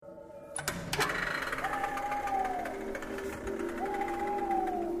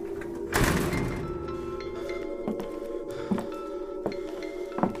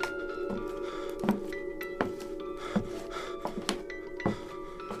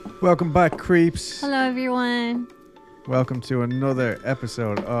Welcome back, creeps. Hello, everyone. Welcome to another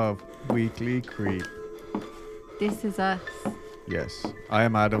episode of Weekly Creep. This is us. Yes, I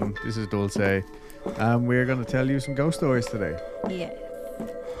am Adam. This is Dulce. And we're going to tell you some ghost stories today. Yes.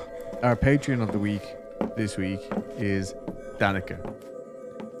 Our Patreon of the week this week is Danica.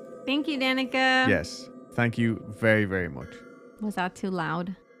 Thank you, Danica. Yes, thank you very, very much. Was that too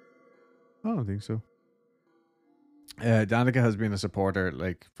loud? I don't think so. Danica has been a supporter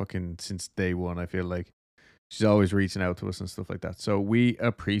like fucking since day one, I feel like. She's always reaching out to us and stuff like that. So we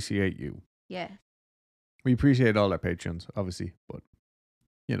appreciate you. Yes. We appreciate all our patrons, obviously, but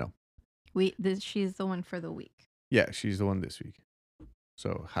you know. She's the one for the week. Yeah, she's the one this week.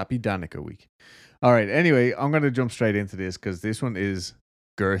 So happy Danica week. All right. Anyway, I'm going to jump straight into this because this one is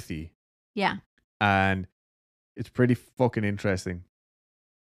girthy. Yeah. And it's pretty fucking interesting.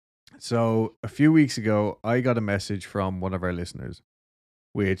 So a few weeks ago, I got a message from one of our listeners,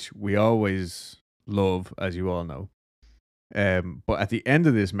 which we always love, as you all know. But at the end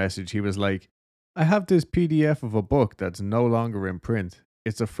of this message, he was like, I have this PDF of a book that's no longer in print.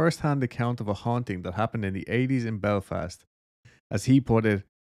 It's a first-hand account of a haunting that happened in the 80s in Belfast. As he put it,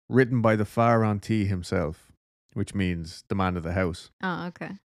 written by the Pharaoh T himself, which means the man of the house. Oh,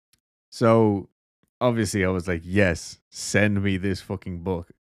 okay. So obviously I was like, yes, send me this fucking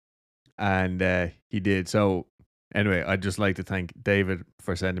book. And he did. So anyway, I'd just like to thank David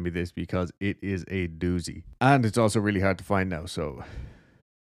for sending me this because it is a doozy. And it's also really hard to find now. So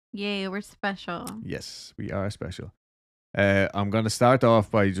yay, we're special. yes, we are special. I'm going to start off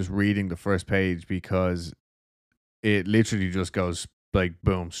by just reading the first page because it literally just goes like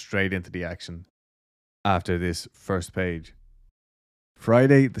boom, straight into the action after this first page.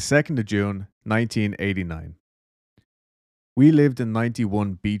 Friday, the 2nd of June, 1989. We lived in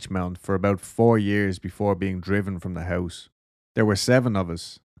 91 Beechmount for about 4 years before being driven from the house. There were 7 of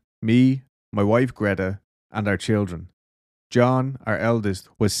us, me, my wife Greta, and our children. John, our eldest,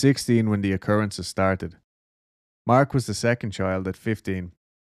 was 16 when the occurrences started. Mark was the second child at 15.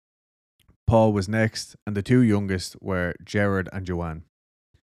 Paul was next, and the 2 youngest were Gerard and Joanne.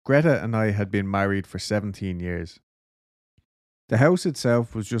 Greta and I had been married for 17 years. The house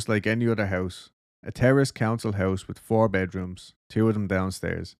itself was just like any other house, a terrace council house with 4 bedrooms, 2 of them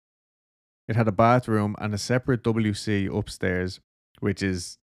downstairs. It had a bathroom and a separate WC upstairs, which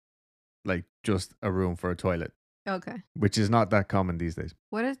is like just a room for a toilet, Okay. which is not that common these days.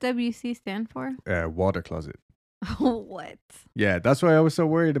 What does WC stand for? Water closet. What? Yeah, that's why I was so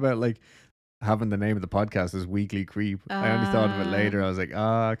worried about like having the name of the podcast as Weekly Creep. I only thought of it later. I was like,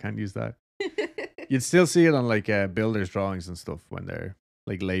 I can't use that. You'd still see it on like builders' drawings and stuff when they're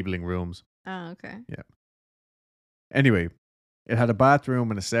like labeling rooms. Oh, okay. Yeah. Anyway, it had a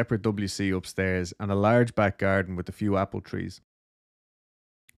bathroom and a separate WC upstairs and a large back garden with a few apple trees.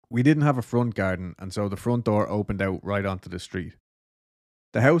 We didn't have a front garden, and so the front door opened out right onto the street.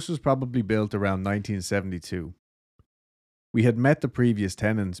 The house was probably built around 1972. We had met the previous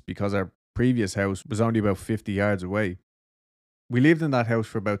tenants because our previous house was only about 50 yards away. We lived in that house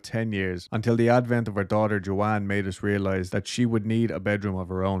for about 10 years until the advent of our daughter Joanne made us realize that she would need a bedroom of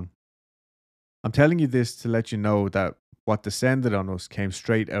her own. I'm telling you this to let you know that what descended on us came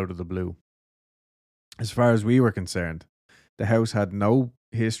straight out of the blue. As far as we were concerned, the house had no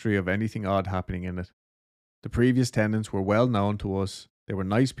history of anything odd happening in it. The previous tenants were well known to us. They were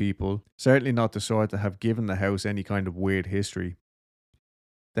nice people, certainly not the sort that have given the house any kind of weird history.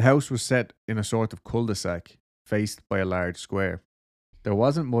 The house was set in a sort of cul-de-sac, faced by a large square. There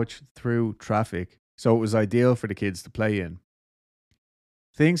wasn't much through traffic, so it was ideal for the kids to play in.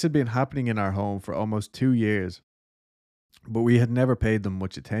 Things had been happening in our home for almost 2 years, but we had never paid them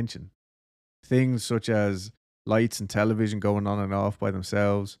much attention. Things such as lights and television going on and off by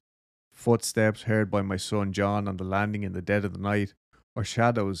themselves, footsteps heard by my son John on the landing in the dead of the night, or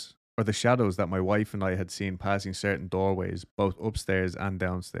the shadows that my wife and I had seen passing certain doorways, both upstairs and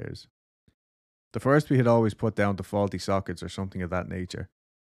downstairs. The first we had always put down to faulty sockets or something of that nature.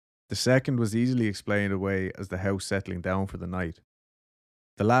 The second was easily explained away as the house settling down for the night.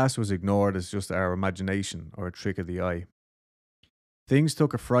 The last was ignored as just our imagination or a trick of the eye. Things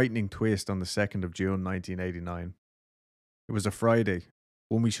took a frightening twist on the 2nd of June 1989. It was a Friday,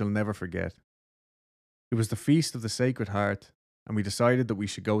 one we shall never forget. It was the Feast of the Sacred Heart, and we decided that we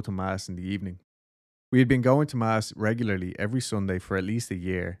should go to Mass in the evening. We had been going to Mass regularly every Sunday for at least a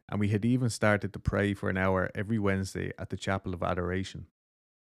year, and we had even started to pray for an hour every Wednesday at the Chapel of Adoration.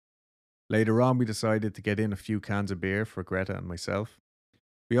 Later on, we decided to get in a few cans of beer for Greta and myself.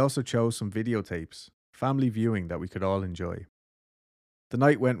 We also chose some videotapes, family viewing that we could all enjoy. The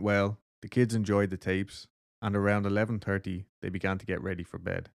night went well, the kids enjoyed the tapes, and around 11:30 they began to get ready for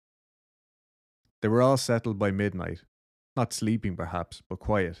bed. They were all settled by midnight, not sleeping perhaps, but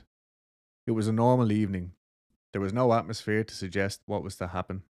quiet. It was a normal evening. There was no atmosphere to suggest what was to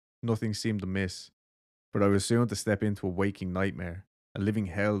happen. Nothing seemed amiss, but I was soon to step into a waking nightmare, a living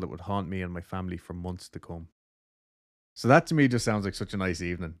hell that would haunt me and my family for months to come. So that to me just sounds like such a nice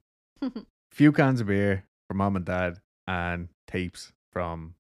evening. Few cans of beer for mom and dad and tapes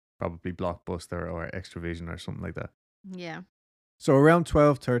from probably Blockbuster or Extravision or something like that. Yeah. So around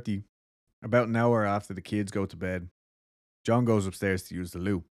 12:30, about an hour after the kids go to bed, John goes upstairs to use the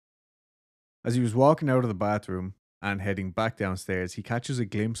loo. As he was walking out of the bathroom and heading back downstairs, he catches a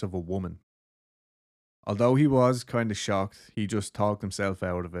glimpse of a woman. Although he was kind of shocked, he just talked himself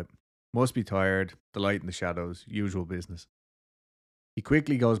out of it. Must be tired, the light in the shadows, usual business. He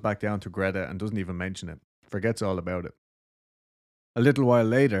quickly goes back down to Greta and doesn't even mention it, forgets all about it. A little while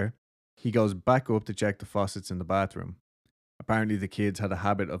later, he goes back up to check the faucets in the bathroom. Apparently the kids had a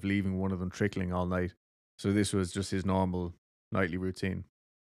habit of leaving one of them trickling all night, so this was just his normal nightly routine.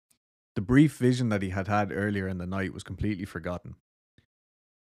 The brief vision that he had had earlier in the night was completely forgotten.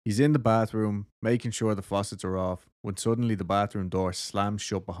 He's in the bathroom, making sure the faucets are off, when suddenly the bathroom door slams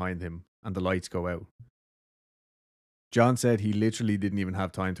shut behind him and the lights go out. John said he literally didn't even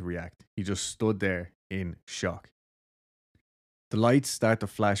have time to react. He just stood there in shock. The lights start to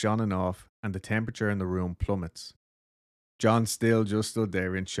flash on and off, and the temperature in the room plummets. John still just stood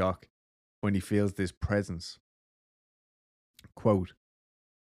there in shock when he feels this presence. Quote,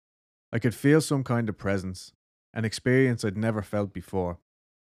 I could feel some kind of presence, an experience I'd never felt before.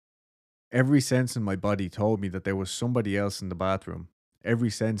 Every sense in my body told me that there was somebody else in the bathroom. Every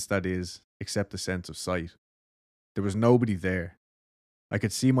sense, that is, except the sense of sight. There was nobody there. I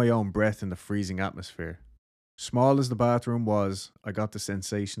could see my own breath in the freezing atmosphere. Small as the bathroom was, I got the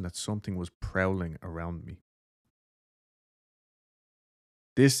sensation that something was prowling around me.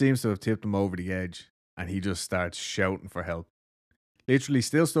 This seems to have tipped him over the edge, and he just starts shouting for help. Literally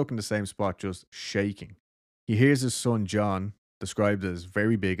still stuck in the same spot, just shaking. He hears his son John, described as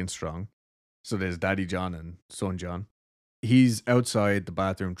very big and strong. So there's Daddy John and Son John. He's outside the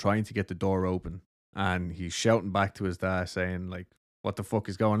bathroom trying to get the door open, and he's shouting back to his dad saying, like, what the fuck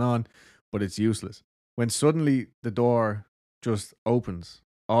is going on? But it's useless. When suddenly the door just opens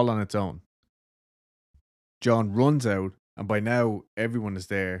all on its own. John runs out, and by now everyone is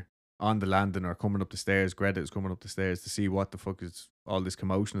there on the landing or coming up the stairs. Greta is coming up the stairs to see what the fuck is all this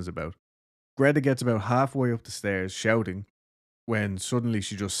commotion is about. Greta gets about halfway up the stairs shouting when suddenly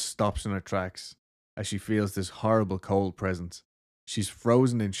she just stops in her tracks as she feels this horrible cold presence. She's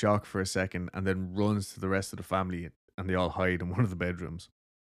frozen in shock for a second and then runs to the rest of the family, and they all hide in one of the bedrooms.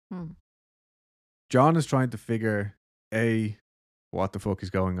 John is trying to figure A, what the fuck is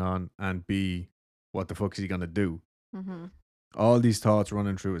going on, and B, what the fuck is he going to do? All these thoughts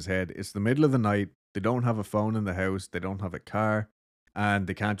running through his head. It's the middle of the night. They don't have a phone in the house. They don't have a car. And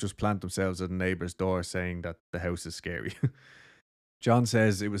they can't just plant themselves at a neighbor's door saying that the house is scary. John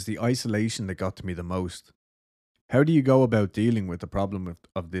says it was the isolation that got to me the most. How do you go about dealing with a problem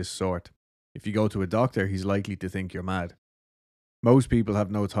of this sort? If you go to a doctor, he's likely to think you're mad. Most people have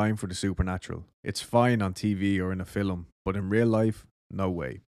no time for the supernatural. It's fine on TV or in a film, but in real life, no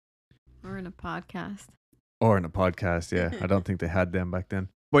way. Or in a podcast. Or in a podcast, yeah. I don't think they had them back then.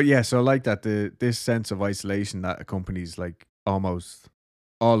 But yeah, so like that, this sense of isolation that accompanies like almost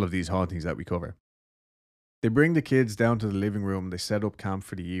all of these hauntings that we cover. They bring the kids down to the living room. They set up camp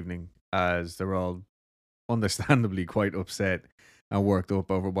for the evening as they're all understandably quite upset and worked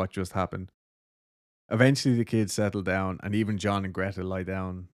up over what just happened. Eventually the kids settle down, and even John and Greta lie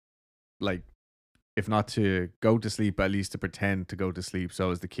down, like, if not to go to sleep, at least to pretend to go to sleep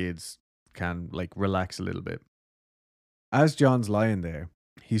so as the kids can like relax a little bit. As John's lying there,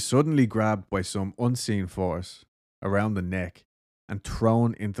 he's suddenly grabbed by some unseen force around the neck and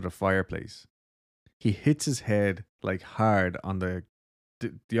thrown into the fireplace. He hits his head like hard on the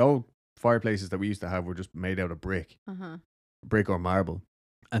old fireplaces that we used to have were just made out of brick or marble.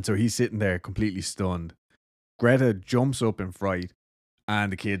 And so he's sitting there completely stunned. Greta jumps up in fright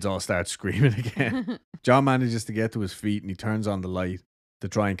and the kids all start screaming again. John manages to get to his feet and he turns on the light to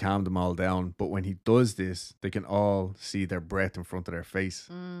try and calm them all down. But when he does this, they can all see their breath in front of their face.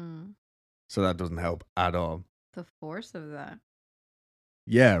 So that doesn't help at all. The force of that.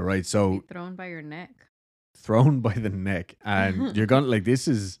 Yeah, right. So Be thrown by your neck. Thrown by the neck. And you're gonna like, this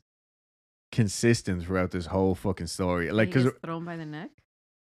is consistent throughout this whole fucking story. Like, He because gets thrown by the neck?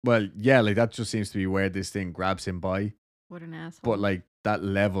 well, yeah, like that just seems to be where this thing grabs him by. What an asshole. But like that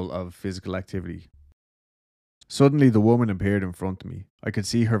level of physical activity. Suddenly the woman appeared in front of me. I could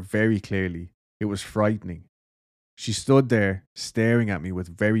see her very clearly. It was frightening. She stood there, staring at me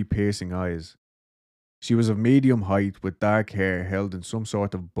with very piercing eyes. She was of medium height with dark hair held in some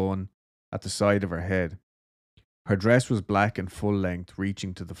sort of bun at the side of her head. Her dress was black and full length,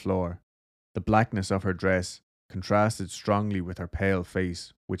 reaching to the floor. The blackness of her dress contrasted strongly with her pale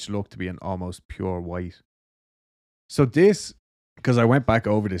face, which looked to be an almost pure white. So this, because I went back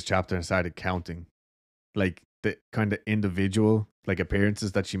over this chapter and started counting, like the kind of individual like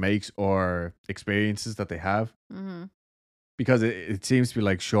appearances that she makes or experiences that they have, Mm-hmm. because it seems to be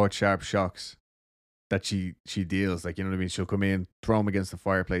like short, sharp shocks that she deals. Like, you know what I mean? She'll come in, throw him against the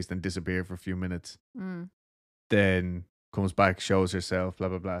fireplace, then disappear for a few minutes, Mm. then comes back, shows herself, blah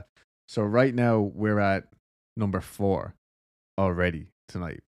blah blah. So right now we're at number 4 already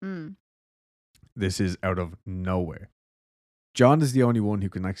tonight. Mm. This is out of nowhere. John is the only one who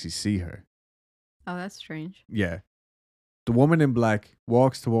can actually see her. Oh, that's strange. Yeah. The woman in black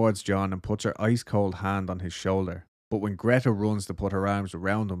walks towards John and puts her ice cold hand on his shoulder. But when Greta runs to put her arms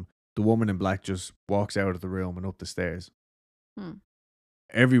around him, the woman in black just walks out of the room and up the stairs. Hmm.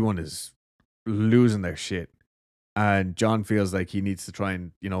 Everyone is losing their shit. And John feels like he needs to try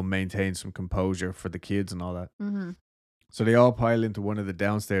and, maintain some composure for the kids and all that. Mm-hmm. So they all pile into one of the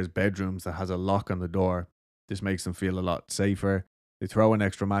downstairs bedrooms that has a lock on the door. This makes them feel a lot safer. They throw an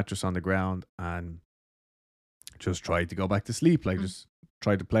extra mattress on the ground and just try to go back to sleep. Like, just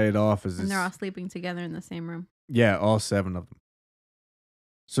try to play it off as And they're this. all sleeping together in the same room. Yeah, all 7 of them.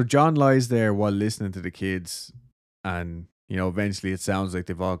 So John lies there while listening to the kids, and eventually it sounds like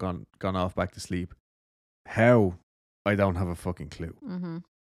they've all gone off back to sleep. How? I don't have a fucking clue. Mm-hmm.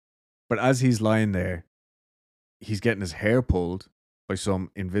 But as he's lying there, he's getting his hair pulled by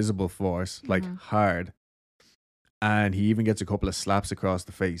some invisible force, like hard, and he even gets a couple of slaps across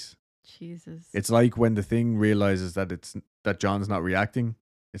the face. Jesus. It's like when the thing realizes that John's not reacting,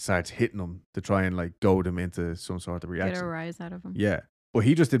 it starts hitting him to try and like goad him into some sort of reaction. Get a rise out of him. Yeah. But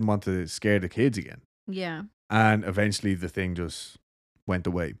he just didn't want to scare the kids again. Yeah. And eventually the thing just went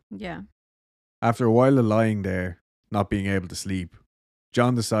away. Yeah. After a while of lying there, not being able to sleep,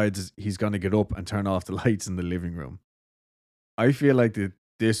 John decides he's going to get up and turn off the lights in the living room. I feel like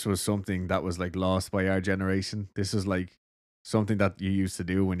this was something that was like lost by our generation. This is like something that you used to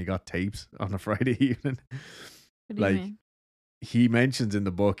do when you got tapes on a Friday evening. What do you mean? He mentions in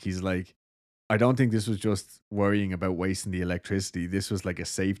the book, he's like, I don't think this was just worrying about wasting the electricity. This was like a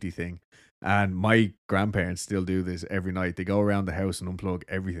safety thing. And my grandparents still do this every night. They go around the house and unplug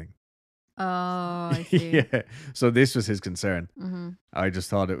everything. Oh, I see. Yeah. So this was his concern. Mm-hmm. I just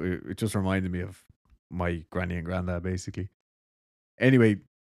thought it just reminded me of my granny and granddad, basically. Anyway,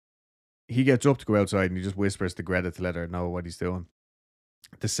 he gets up to go outside and he just whispers to Greta to let her know what he's doing.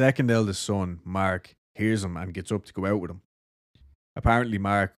 The second eldest son, Mark, hears him and gets up to go out with him. Apparently,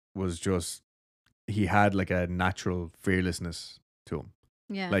 Mark was he had like a natural fearlessness to him.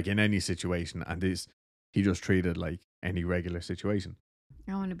 Yeah. Like in any situation. And he just treated like any regular situation.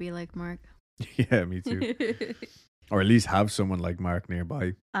 I want to be like Mark. Yeah, me too. Or at least have someone like Mark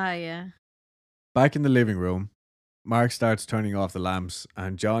nearby. Yeah. Back in the living room, Mark starts turning off the lamps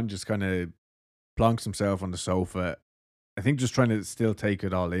and John just kind of plonks himself on the sofa. I think just trying to still take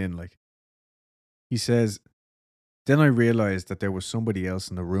it all in. Like, he says, then I realized that there was somebody else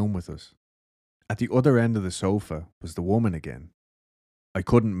in the room with us. At the other end of the sofa was the woman again. I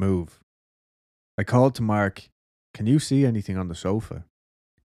couldn't move. I called to Mark, can you see anything on the sofa?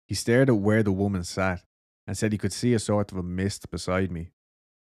 He stared at where the woman sat and said he could see a sort of a mist beside me.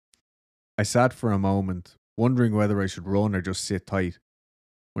 I sat for a moment, wondering whether I should run or just sit tight,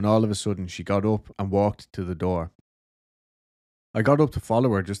 when all of a sudden she got up and walked to the door. I got up to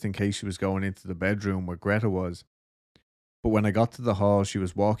follow her just in case she was going into the bedroom where Greta was. But when I got to the hall, she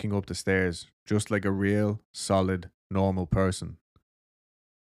was walking up the stairs, just like a real, solid, normal person.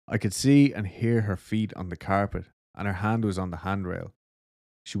 I could see and hear her feet on the carpet, and her hand was on the handrail.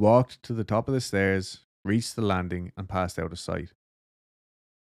 She walked to the top of the stairs, reached the landing, and passed out of sight.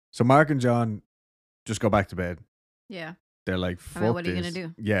 So Mark and John just go back to bed. Yeah. They're like, fuck this. what are you going to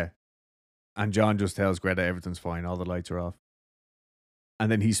do? Yeah. And John just tells Greta everything's fine, all the lights are off.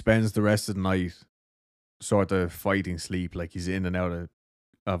 And then he spends the rest of the night sort of fighting sleep, like he's in and out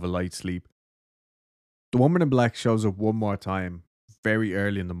of a light sleep. The woman in black shows up one more time, very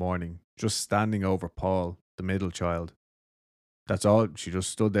early in the morning, just standing over Paul, the middle child. That's all. She just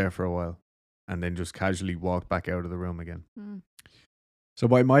stood there for a while and then just casually walked back out of the room again. Mm. So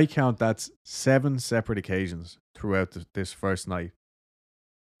by my count, that's 7 separate occasions throughout this first night.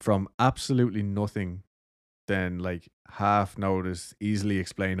 From absolutely nothing than like half noticed, easily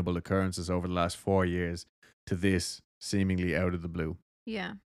explainable occurrences over the last 4 years to this seemingly out of the blue.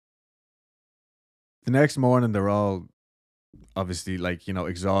 Yeah. The next morning, they're all obviously like,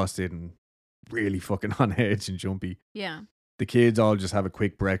 exhausted and really fucking on edge and jumpy. Yeah. The kids all just have a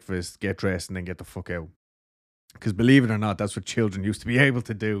quick breakfast, get dressed, and then get the fuck out. Because believe it or not, that's what children used to be able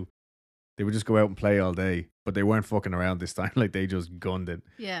to do. They would just go out and play all day, but they weren't fucking around this time. Like, they just gunned it.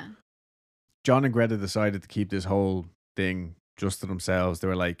 Yeah. John and Greta decided to keep this whole thing just to themselves. They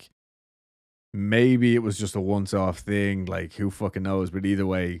were like, maybe it was just a once-off thing. Like, who fucking knows? But either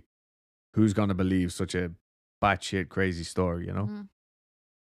way, who's going to believe such a batshit crazy story, you know? Mhm.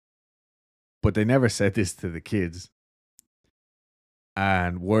 But they never said this to the kids.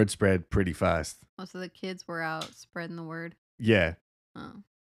 And word spread pretty fast. Oh, so the kids were out spreading the word. Yeah. Oh.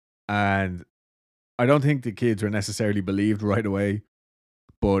 And I don't think the kids were necessarily believed right away.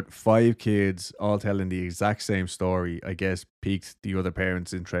 But 5 kids all telling the exact same story, I guess, piqued the other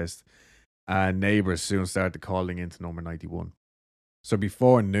parents' interest. And neighbors soon started calling into number 91. So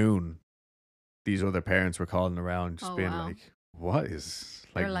before noon, these other parents were calling around, just being wow. like, what is,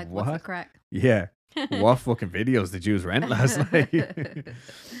 like, They're like, what? what's the crack? Yeah. What fucking videos did you rent last night?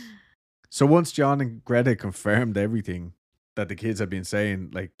 So once John and Greta confirmed everything that the kids had been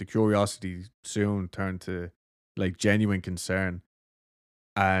saying, like, the curiosity soon turned to, like, genuine concern.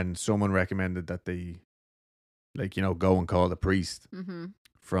 And someone recommended that they, like, you know, go and call the priest Mm-hmm.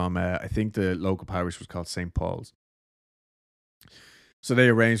 from, I think the local parish was called St. Paul's. So they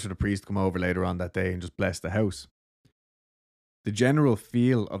arranged for the priest to come over later on that day and just bless the house. The general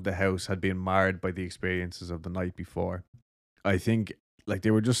feel of the house had been marred by the experiences of the night before. I think, like,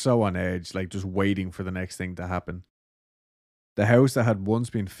 they were just so on edge, like, just waiting for the next thing to happen. The house that had once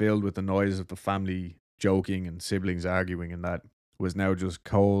been filled with the noise of the family joking and siblings arguing and that was now just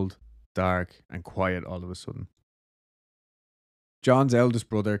cold, dark, and quiet all of a sudden. John's eldest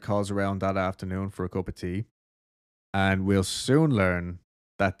brother calls around that afternoon for a cup of tea, and we'll soon learn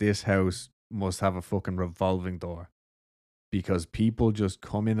that this house must have a fucking revolving door because people just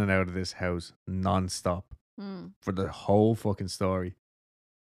come in and out of this house non-stop for the whole fucking story.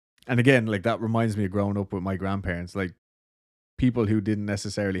 And again, like, that reminds me of growing up with my grandparents. Like, people who didn't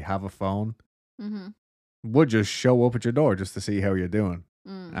necessarily have a phone would just show up at your door just to see how you're doing.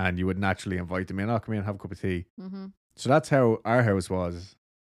 And you would naturally invite them in. Oh, come in, have a cup of tea. So that's how our house was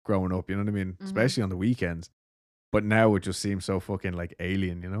growing up, you know what I mean? Especially on the weekends. But now it just seems so fucking, like,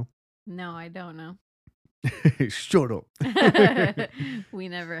 alien, you know? No, I don't know. Shut up. We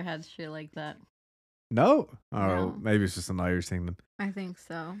never had shit like that. No? Oh, No. maybe it's just an Irish thing then. I think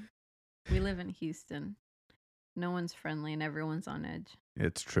so. We live in Houston. No one's friendly and everyone's on edge.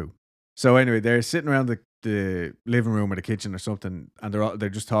 It's true. So anyway, they're sitting around the living room or the kitchen or something, and they're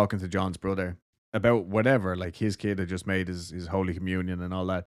just talking to John's brother about whatever. Like, his kid had just made his Holy Communion and all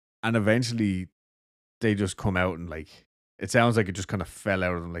that. And eventually they just come out and, like, it sounds like it just kind of fell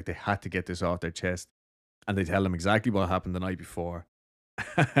out of them. Like, they had to get this off their chest. And they tell him exactly what happened the night before.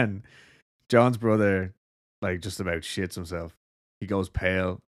 And John's brother, like, just about shits himself. He goes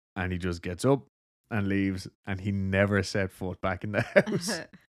pale and he just gets up and leaves, and he never set foot back in the house.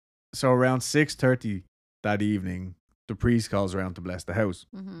 So around 6:30 that evening, the priest calls around to bless the house.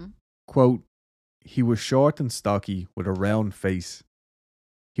 Quote, he was short and stocky with a round face.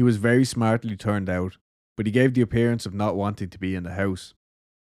 He was very smartly turned out, but he gave the appearance of not wanting to be in the house.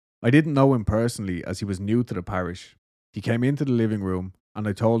 I didn't know him personally as he was new to the parish. He came into the living room and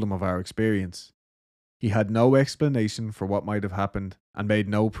I told him of our experience. He had no explanation for what might have happened and made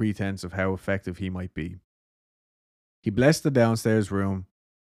no pretense of how effective he might be. He blessed the downstairs room,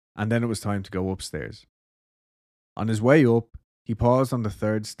 and then it was time to go upstairs. On his way up, he paused on the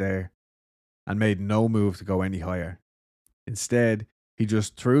 3rd stair and made no move to go any higher. Instead, he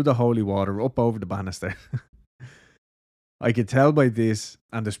just threw the holy water up over the banister. I could tell by this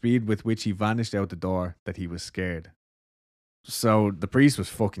and the speed with which he vanished out the door that he was scared. So the priest was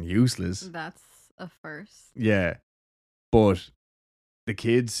fucking useless. That's a first. Yeah. But the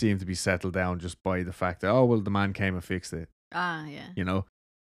kids seem to be settled down just by the fact that, oh, well, the man came and fixed it. Ah, yeah. You know?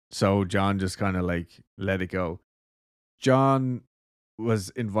 So John just kind of, like, let it go. John was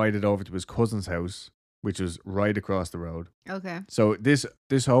invited over to his cousin's house, which was right across the road. Okay. So this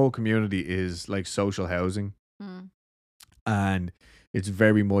whole community is like social housing. And it's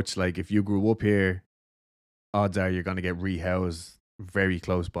very much like, if you grew up here, odds are you're going to get rehoused very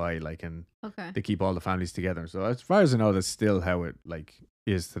close by, like, and Okay. they keep all the families together. So as far as I know, that's still how it, like,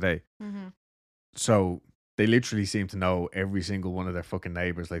 is today. So they literally seem to know every single one of their fucking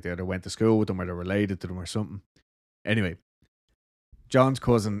neighbors. Like, they either went to school with them or they're related to them or something. Anyway, John's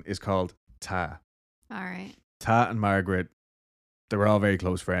cousin is called Ta. All right. Ta and Margaret, they were all very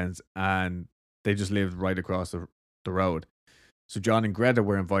close friends, and they just lived right across the road. So John and Greta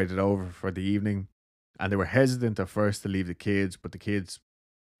were invited over for the evening, and they were hesitant at first to leave the kids, but the kids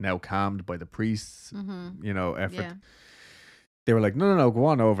now calmed by the priest's, effort. Yeah. They were like, no, go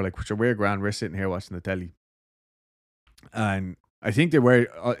on over. Like, sure, we're grand. We're sitting here watching the telly. And I think they were,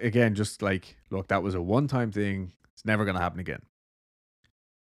 again, just like, look, that was a one-time thing. It's never going to happen again.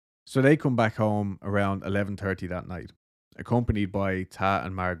 So they come back home around 11:30 that night, accompanied by Ta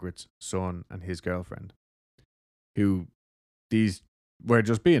and Margaret's son and his girlfriend, who these were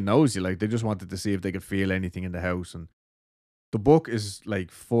just being nosy. Like, they just wanted to see if they could feel anything in the house. And the book is like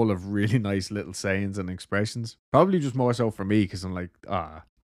full of really nice little sayings and expressions. Probably just more so for me because I'm like, I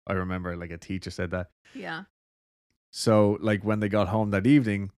remember like a teacher said that. Yeah. So like when they got home that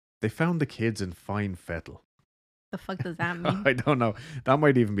evening, they found the kids in fine fettle. The fuck does that mean? I don't know. That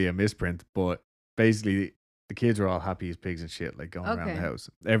might even be a misprint, but basically the kids were all happy as pigs and shit, like going around the house.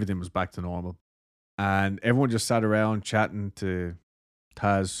 Everything was back to normal. And everyone just sat around chatting to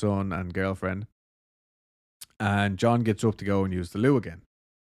Ta's son and girlfriend. And John gets up to go and use the loo again.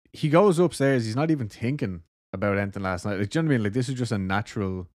 He goes upstairs. He's not even thinking about anything last night. Like, do you know what I mean? Like, this is just a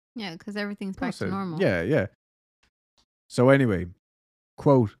natural Yeah, because everything's process. back to normal. Yeah. So anyway,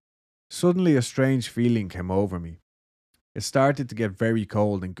 quote, suddenly a strange feeling came over me. It started to get very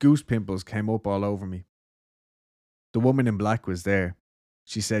cold and goose pimples came up all over me. The woman in black was there.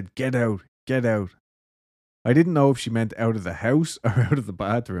 She said, get out, get out. I didn't know if she meant out of the house or out of the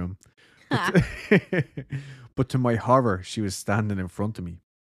bathroom. But to my horror, she was standing in front of me.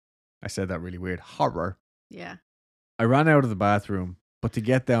 I said that really weird. Horror. Yeah. I ran out of the bathroom, but to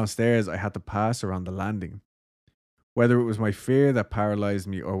get downstairs, I had to pass her on the landing. Whether it was my fear that paralyzed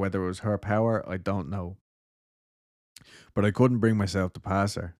me or whether it was her power, I don't know. But I couldn't bring myself to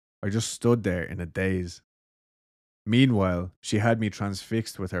pass her. I just stood there in a daze. Meanwhile, she had me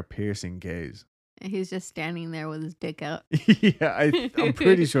transfixed with her piercing gaze. And he's just standing there with his dick out. Yeah, I'm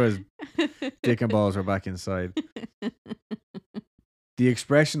pretty sure his dick and balls were back inside. The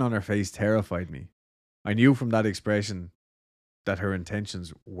expression on her face terrified me. I knew from that expression that her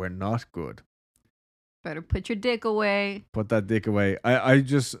intentions were not good. Better put your dick away. Put that dick away.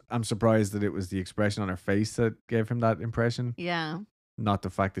 I'm surprised that it was the expression on her face that gave him that impression. Yeah. Not the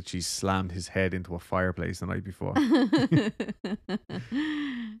fact that she slammed his head into a fireplace the night before.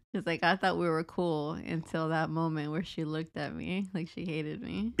 It's like, I thought we were cool until that moment where she looked at me like she hated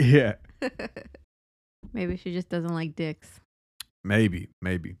me. Yeah. Maybe she just doesn't like dicks. Maybe.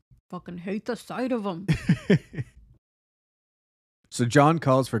 Fucking hate the sight of them. So John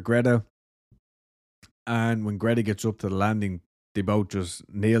calls for Greta. And when Greta gets up to the landing, they both just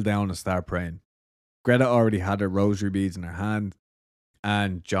kneel down and start praying. Greta already had her rosary beads in her hand,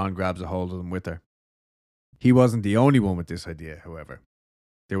 and John grabs a hold of them with her. He wasn't the only one with this idea, however.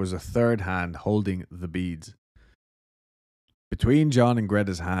 There was a third hand holding the beads. Between John and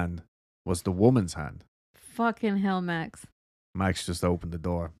Greta's hand was the woman's hand. Fucking hell, Max. Max just opened the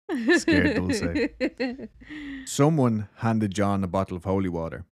door. Scared Dulce. Someone handed John a bottle of holy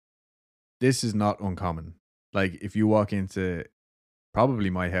water. This is not uncommon. Like, if you walk into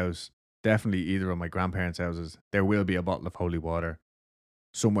probably my house, definitely either of my grandparents' houses, there will be a bottle of holy water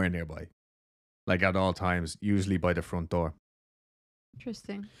somewhere nearby. Like, at all times, usually by the front door.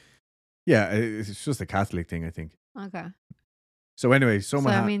 Interesting. Yeah, it's just a Catholic thing, I think. Okay. So anyway, So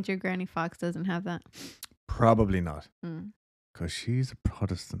that means your Granny Fox doesn't have that? Probably not. Because she's a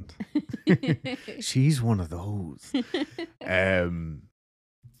Protestant. She's one of those.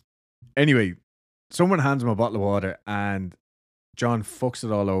 Anyway, someone hands him a bottle of water and John fucks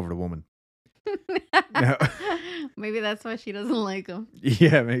it all over the woman. Now, maybe that's why she doesn't like him.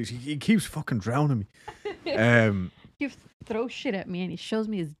 Yeah, maybe he keeps fucking drowning me. He throws shit at me and he shows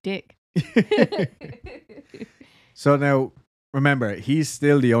me his dick. So now, remember, he's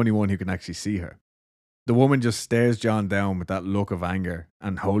still the only one who can actually see her. The woman just stares John down with that look of anger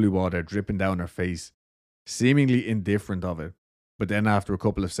and holy water dripping down her face, seemingly indifferent of it. But then after a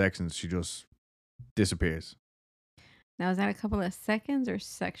couple of seconds, she just disappears. Now, is that a couple of seconds or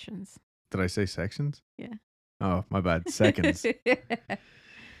sections? Did I say sections? Yeah. Oh, my bad. Seconds.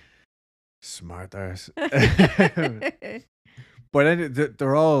 Smart arse. But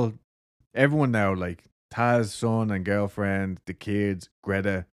they're all, everyone now, like Taz's son and girlfriend, the kids,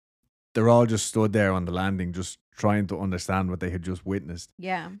 Greta, they're all just stood there on the landing, just trying to understand what they had just witnessed.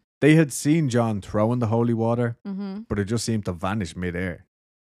 Yeah. They had seen John throwing the holy water, Mm-hmm. but it just seemed to vanish midair.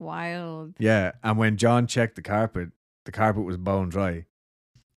 Wild. Yeah, and when John checked the carpet was bone dry.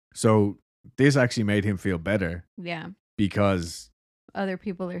 So this actually made him feel better Yeah. because Other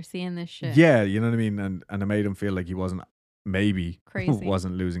people are seeing this shit. yeah, you know what I mean, and it made him feel like he wasn't Crazy.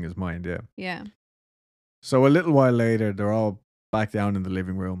 wasn't losing his mind. Yeah. Yeah. So a little while later, they're all back down in the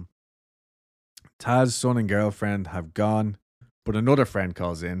living room. Taz's son and girlfriend have gone, But another friend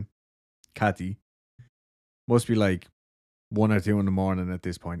calls in, Kathy. Must be like 1 or 2 in the morning at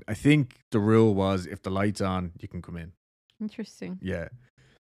this point. I think the rule was if the light's on, you can come in. Interesting. Yeah.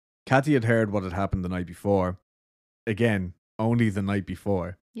 Kathy had heard what had happened the night before. Again, only the night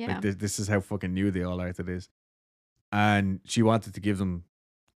before. Yeah. Like this is how fucking new they all are to this. And she wanted to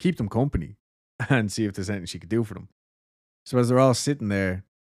keep them company and see if there's anything she could do for them. So as they're all sitting there,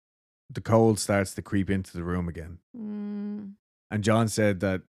 the cold starts to creep into the room again. Mm, And John said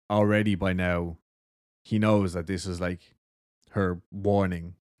that already by now, he knows that this is like her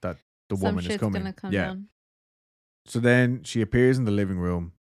warning that the some woman is shit's coming. gonna come Yeah. down. So then she appears in the living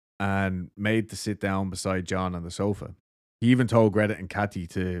room and made to sit down beside John on the sofa. He even told Greta and Kathy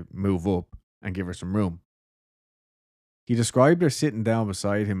to move up and give her some room. He described her sitting down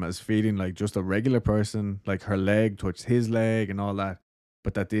beside him as feeling like just a regular person, like her leg touched his leg and all that,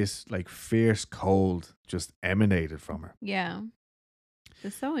 but that this like fierce cold just emanated from her. Yeah.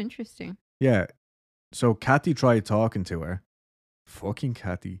 It's so interesting. Yeah. So Kathy tried talking to her. Fucking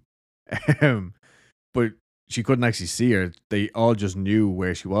Kathy. But she couldn't actually see her. They all just knew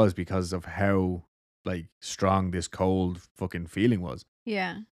where she was because of how like strong this cold fucking feeling was.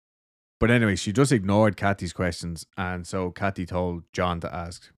 Yeah. But anyway, she just ignored Kathy's questions, and so Kathy told John to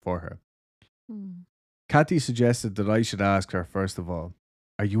ask for her. Mm. Kathy suggested that I should ask her first of all,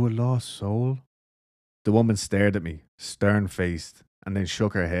 "Are you a lost soul?" The woman stared at me, stern-faced, and then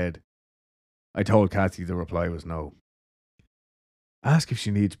shook her head. I told Kathy the reply was no. "Ask if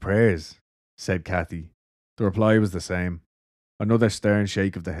she needs prayers," said Kathy. The reply was the same. Another stern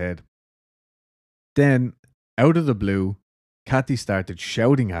shake of the head. Then, out of the blue, Kathy started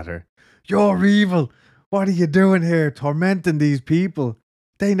shouting at her. "You're evil! What are you doing here, tormenting these people?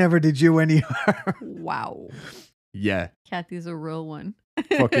 They never did you any harm." Wow. Yeah, Kathy's a real one.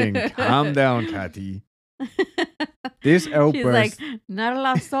 fucking calm down, Kathy. This outburst. She's like, not a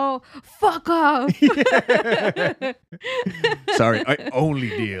lost soul. Fuck off. Sorry, I only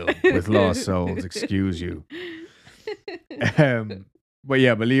deal with lost souls. Excuse you. But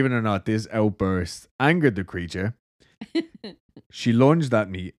yeah, believe it or not, this outburst angered the creature. She lunged at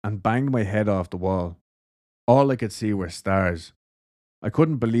me and banged my head off the wall. All I could see were stars. I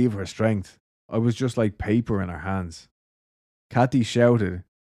couldn't believe her strength. I was just like paper in her hands. Kathy shouted,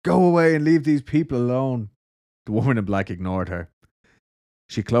 "Go away and leave these people alone." The woman in black ignored her.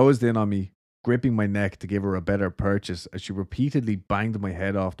 She closed in on me, gripping my neck to give her a better purchase as she repeatedly banged my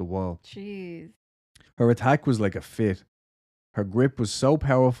head off the wall. Jeez. Her attack was like a fit. Her grip was so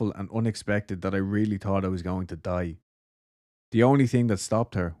powerful and unexpected that I really thought I was going to die. The only thing that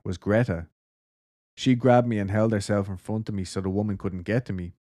stopped her was Greta. She grabbed me and held herself in front of me so the woman couldn't get to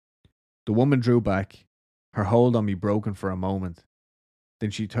me. The woman drew back, her hold on me broken for a moment.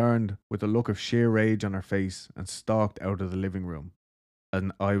 Then she turned with a look of sheer rage on her face and stalked out of the living room,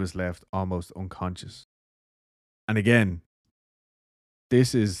 and I was left almost unconscious. And again,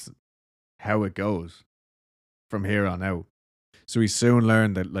 this is how it goes from here on out. So we soon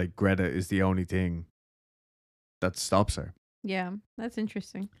learned that like Greta is the only thing that stops her. Yeah, that's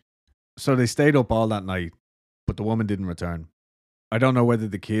interesting. So they stayed up all that night, but the woman didn't return. I don't know whether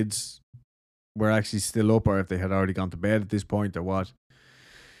the kids were actually still up or if they had already gone to bed at this point or what.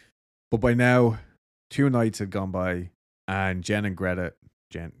 But by now, 2 nights had gone by and John and Greta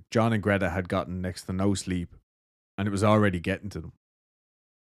had gotten next to no sleep, and it was already getting to them.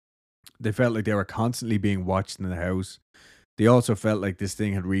 They felt like they were constantly being watched in the house. They also felt like this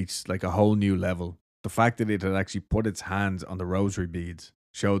thing had reached like a whole new level. The fact that it had actually put its hands on the rosary beads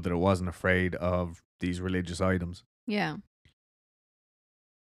showed that it wasn't afraid of these religious items. Yeah.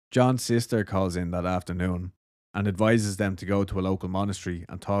 John's sister calls in that afternoon and advises them to go to a local monastery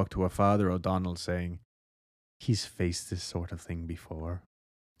and talk to a Father O'Donnell, saying, "He's faced this sort of thing before."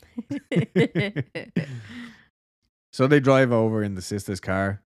 So they drive over in the sister's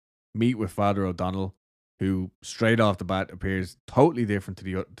car, meet with Father O'Donnell, who straight off the bat appears totally different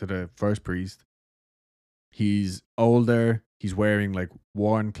to the first priest. He's older. He's wearing like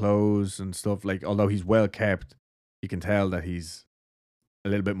worn clothes and stuff. Like, although he's well kept, you can tell that he's a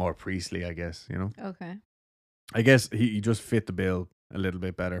little bit more priestly, I guess, you know? Okay. I guess he just fit the bill a little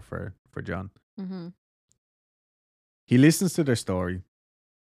bit better for John. Mm-hmm. He listens to their story,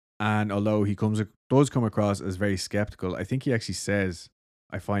 and although he does come across as very skeptical, I think he actually says,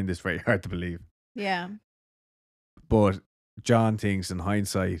 "I find this very hard to believe." Yeah. But John thinks in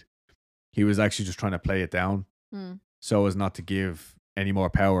hindsight, he was actually just trying to play it down so as not to give any more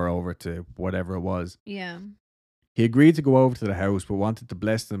power over to whatever it was. Yeah. He agreed to go over to the house, but wanted to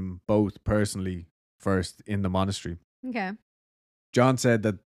bless them both personally first in the monastery. Okay. John said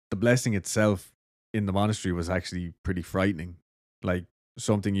that the blessing itself in the monastery was actually pretty frightening like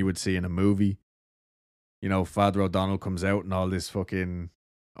something you would see in a movie. You know, Father O'Donnell comes out in all this fucking,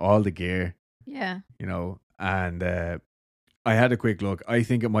 all the gear, Yeah. you know, and I had a quick look. I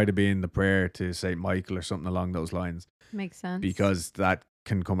think it might have been the prayer to Saint Michael or something along those lines, Makes sense. because that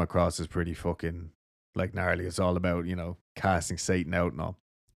can come across as pretty fucking like gnarly. It's all about, you know, casting Satan out and all.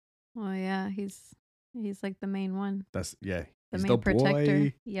 Oh yeah, he's like the main one. That's, yeah, The he's main the protector.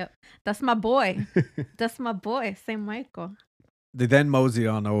 boy. Yep. That's my boy. That's my boy, Saint Michael. They then mosey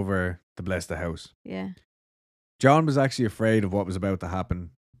on over to bless the house. Yeah. John was actually afraid of what was about to happen,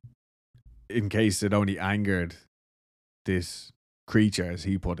 in case it only angered this creature, as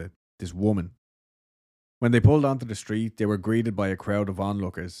he put it, this woman. When they pulled onto the street, they were greeted by a crowd of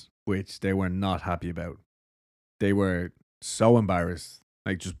onlookers, which they were not happy about. They were so embarrassed,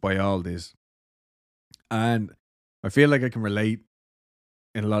 like, just by all this. And I feel like I can relate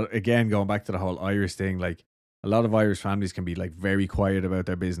in a lot, again, going back to the whole Irish thing, like, a lot of Irish families can be like very quiet about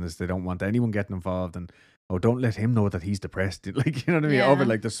their business. They don't want anyone getting involved, and oh, don't let him know that he's depressed. Like, you know what I mean? Over Yeah.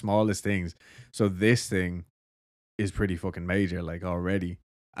 like the smallest things. So this thing is pretty fucking major, like, already.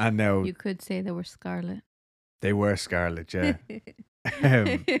 And now You could say they were scarlet. they were scarlet, yeah.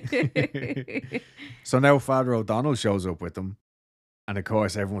 Um, so now Father O'Donnell shows up with them. And of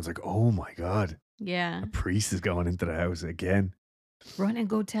course, everyone's like, oh my God, Yeah. a priest is going into the house again. Run and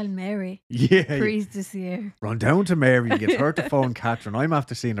go tell Mary. Yeah. Priest is here. Run down to Mary and get her to phone Catherine. I'm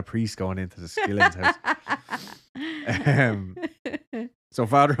after seeing a priest going into the Skilling's house. So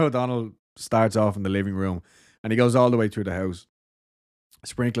Father O'Donnell starts off in the living room and he goes all the way through the house,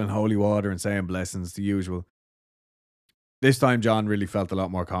 sprinkling holy water and saying blessings, the usual. This time, John really felt a lot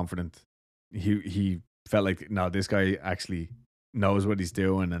more confident. He felt like, no, this guy actually knows what he's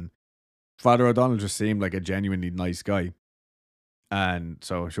doing. And Father O'Donnell just seemed like a genuinely nice guy. And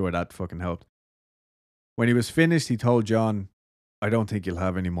so I'm sure that fucking helped. When he was finished, he told John, I don't think you'll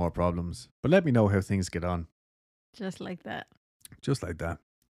have any more problems, but let me know how things get on. Just like that. Just like that.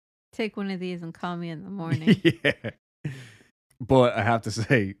 Take one of these and call me in the morning. Yeah. But I have to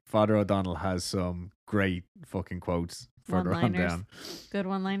say, Father O'Donnell has some great fucking quotes further on One-liners. down. Good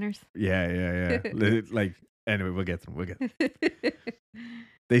one-liners. Yeah. Like, anyway, we'll get them.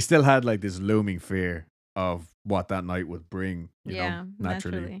 They still had like this looming fear of what that night would bring, you Yeah, know,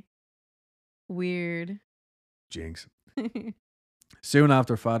 naturally. Weird. Jinx. Soon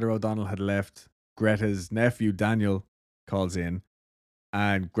after Father O'Donnell had left, Greta's nephew Daniel calls in,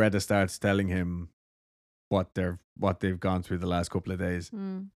 and Greta starts telling him what they've gone through the last couple of days.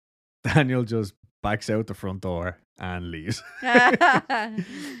 Mm. Daniel just backs out the front door and leaves.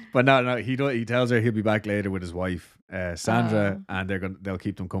 But no, he tells her he'll be back later with his wife, Sandra, and they'll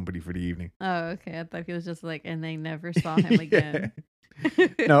keep them company for the evening. Oh, okay. I thought he was just like, and they never saw him again.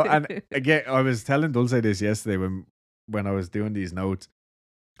 No, and again, I was telling Dulce this yesterday when I was doing these notes.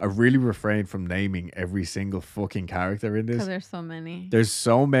 I really refrained from naming every single fucking character in this. Because there's so many. There's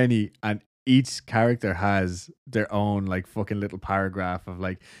so many, and each character has their own like fucking little paragraph of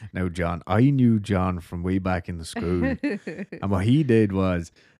like, now John, I knew John from way back in the school, and what he did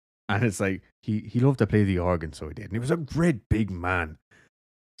was, and it's like he loved to play the organ, so he did, and he was a great big man.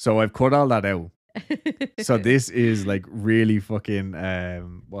 So I've cut all that out. So this is like really fucking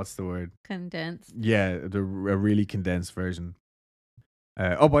what's the word? Condensed. Yeah, a really condensed version.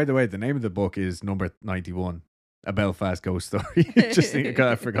 Oh, by the way, the name of the book is number 91, A Belfast Ghost Story.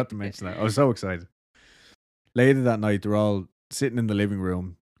 I forgot to mention that. I was so excited. Later that night, they're all sitting in the living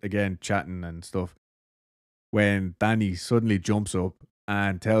room, again, chatting and stuff, when Danny suddenly jumps up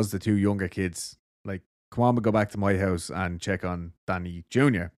and tells the two younger kids, like, come on, we'll go back to my house and check on Danny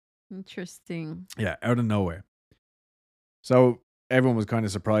Jr. Interesting. Yeah, out of nowhere. So everyone was kind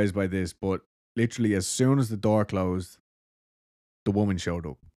of surprised by this, but literally as soon as the door closed, the woman showed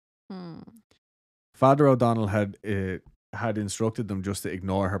up. Father O'Donnell had instructed them just to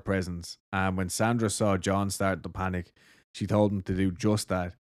ignore her presence, and when Sandra saw John start to panic, she told him to do just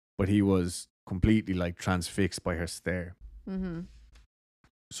that, but he was completely like transfixed by her stare. Mm-hmm.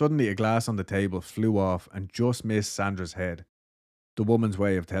 Suddenly a glass on the table flew off and just missed Sandra's head, the woman's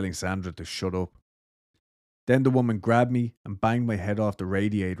way of telling Sandra to shut up. Then the woman grabbed me and banged my head off the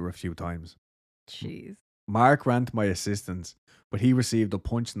radiator a few times. Jeez. Mark ran to my assistance, but he received a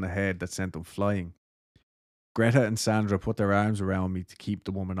punch in the head that sent him flying. Greta and Sandra put their arms around me to keep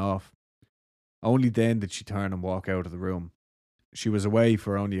the woman off. Only then did she turn and walk out of the room. She was away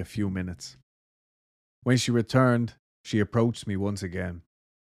for only a few minutes. When she returned, she approached me once again.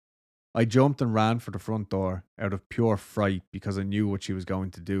 I jumped and ran for the front door out of pure fright because I knew what she was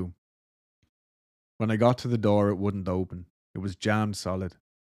going to do. When I got to the door, it wouldn't open. It was jammed solid.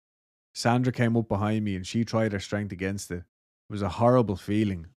 Sandra came up behind me and she tried her strength against it, It was a horrible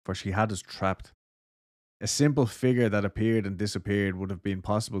feeling, for she had us trapped. A simple figure that appeared and disappeared would have been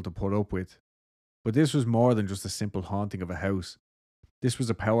possible to put up with. But this was more than just a simple haunting of a house. This was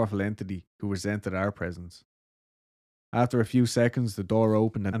a powerful entity who resented our presence. After a few seconds, the door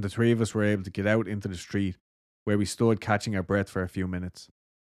opened and the three of us were able to get out into the street, where we stood catching our breath for a few minutes.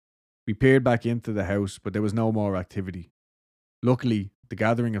 We peered back into the house, but there was no more activity. Luckily, the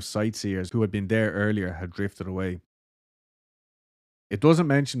gathering of sightseers who had been there earlier had drifted away. It doesn't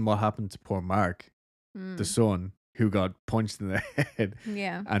mention what happened to poor Mark, the son, who got punched in the head.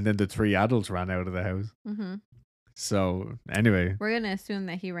 Yeah. And then the three adults ran out of the house. Mm-hmm. So, anyway. We're going to assume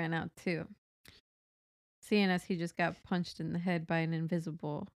that he ran out too. Seeing as he just got punched in the head by an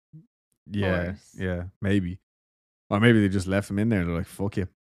invisible force. Yeah, maybe. Or maybe they just left him in there and they're like, fuck you.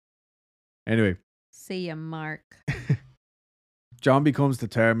 Anyway. See ya, Mark. John becomes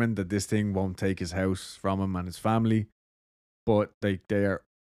determined that this thing won't take his house from him and his family, but they are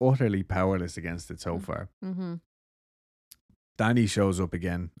utterly powerless against it so far. Mm-hmm. Danny shows up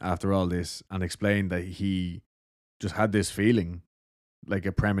again after all this and explained that he just had this feeling, like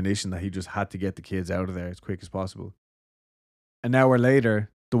a premonition, that he just had to get the kids out of there as quick as possible. An hour later,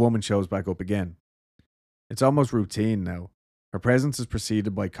 the woman shows back up again. It's almost routine now. Her presence is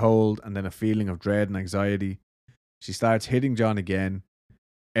preceded by cold and then a feeling of dread and anxiety. She starts hitting John again.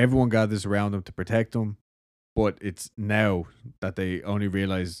 Everyone gathers around him to protect him, but it's now that they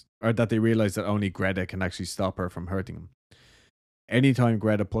realize that only Greta can actually stop her from hurting him. Anytime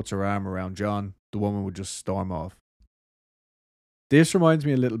Greta puts her arm around John, the woman would just storm off. This reminds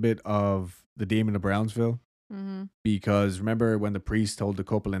me a little bit of the Demon of Brownsville. Mm-hmm. Because remember when the priest told the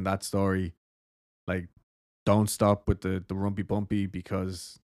couple in that story, like, don't stop with the rumpy bumpy,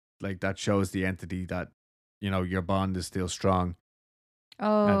 because like that shows the entity that, you know, your bond is still strong.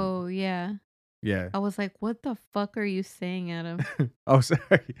 Oh, yeah. Yeah. I was like, what the fuck are you saying, Adam? Oh,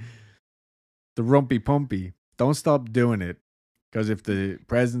 sorry. The rumpy pumpy. Don't stop doing it. Because if the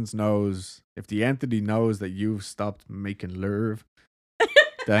presence knows, if the entity knows that you've stopped making love,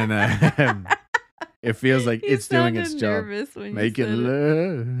 then it feels like it's doing its job. Making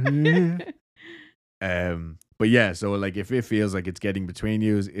love. But yeah, so like if it feels like it's getting between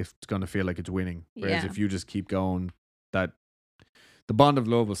you, it's gonna feel like it's winning. Whereas if you just keep going, that the bond of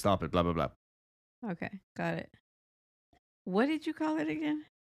love will stop it. Blah blah blah. Okay, got it. What did you call it again?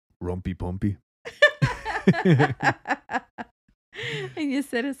 Rumpy pumpy. And you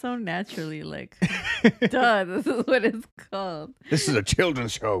said it so naturally, like, duh, this is what it's called. This is a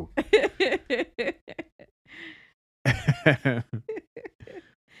children's show.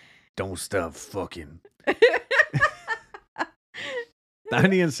 Don't stop fucking.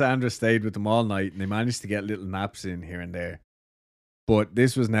 Danny and Sandra stayed with them all night and they managed to get little naps in here and there. But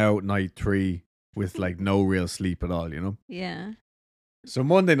this was now night 3 with like no real sleep at all, you know? Yeah. So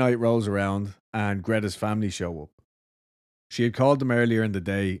Monday night rolls around and Greta's family show up. She had called them earlier in the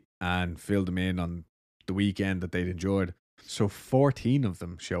day and filled them in on the weekend that they'd enjoyed. So 14 of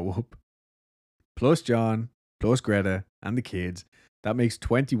them show up. Plus John, plus Greta and the kids. That makes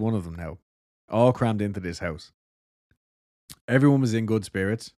 21 of them now. All crammed into this house. Everyone was in good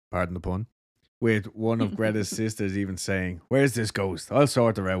spirits, pardon the pun, with one of Greta's sisters even saying, "Where's this ghost? I'll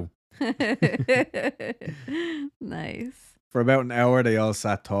sort her out." Nice. For about an hour, they all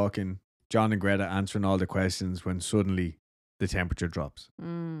sat talking, John and Greta answering all the questions, when suddenly the temperature drops.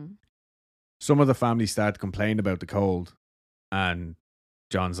 Some of the family start to complain about the cold, and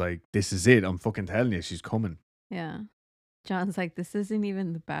John's like, "This is it. I'm fucking telling you, she's coming." Yeah. John's like, this isn't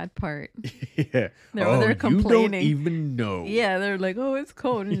even the bad part. Yeah. They're complaining. You don't even know. Yeah, they're like, oh, it's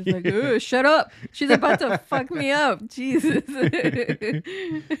cold. And he's like, oh, shut up. She's about to fuck me up. Jesus.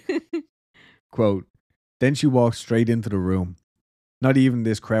 Quote, then she walked straight into the room. Not even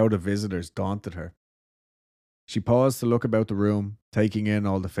this crowd of visitors daunted her. She paused to look about the room, taking in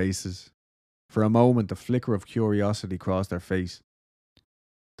all the faces. For a moment, a flicker of curiosity crossed her face.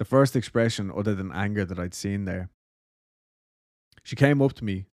 The first expression other than anger that I'd seen there. She came up to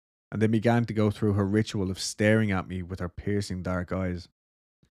me and then began to go through her ritual of staring at me with her piercing dark eyes.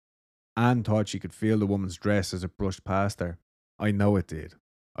 Anne thought she could feel the woman's dress as it brushed past her. I know it did.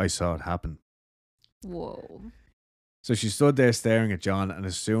 I saw it happen. Whoa. So she stood there staring at John, and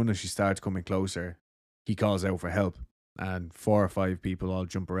as soon as she starts coming closer, he calls out for help, and 4 or 5 people all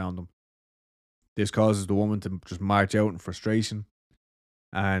jump around him. This causes the woman to just march out in frustration,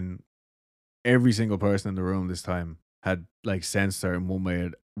 and every single person in the room this time had like sensed her in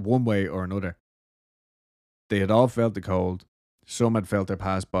one way or another. They had all felt the cold. Some had felt her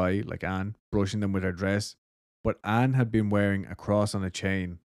pass by, like Anne, brushing them with her dress, but Anne had been wearing a cross on a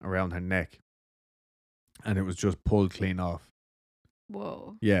chain around her neck, and it was just pulled clean off.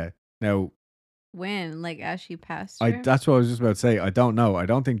 Whoa. Yeah. Now, When? Like as she passed her? that's what I was just about to say. I don't know. I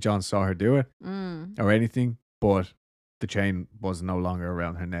don't think John saw her do it Mm. or anything, but the chain was no longer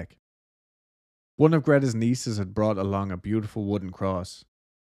around her neck. One of Greta's nieces had brought along a beautiful wooden cross.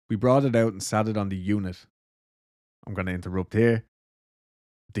 We brought it out and sat it on the unit. I'm going to interrupt here.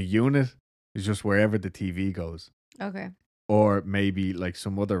 The unit is just wherever the TV goes. Okay. Or maybe like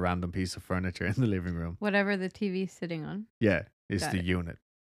some other random piece of furniture in the living room. Whatever the TV's sitting on. Yeah, it's Got the it. unit.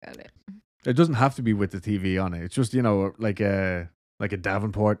 Got it. It doesn't have to be with the TV on it. It's just, like a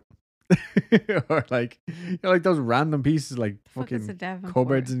Davenport. Or like like those random pieces like Fuck is a fucking Davenport?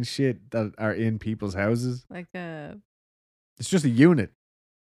 cupboards and shit that are in people's houses. Like a It's just a unit.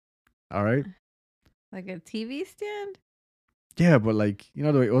 All right? TV stand? Yeah, but like, the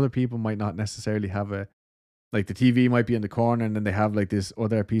way other people might not necessarily have like the TV might be in the corner and then they have like this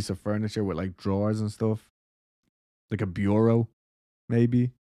other piece of furniture with like drawers and stuff. Like a bureau,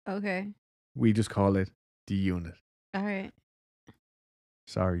 maybe. Okay. We just call it the unit. All right.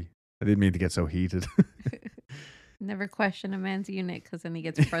 Sorry. I didn't mean to get so heated. Never question a man's unit because then he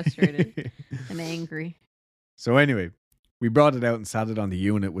gets frustrated and angry. So anyway, we brought it out and sat it on the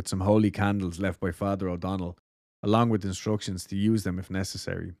unit with some holy candles left by Father O'Donnell, along with instructions to use them if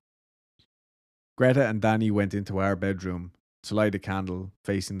necessary. Greta and Danny went into our bedroom to light a candle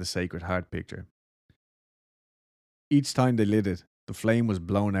facing the Sacred Heart picture. Each time they lit it, the flame was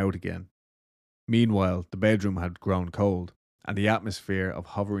blown out again. Meanwhile, the bedroom had grown cold, and the atmosphere of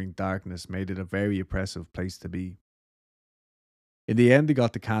hovering darkness made it a very oppressive place to be. In the end, they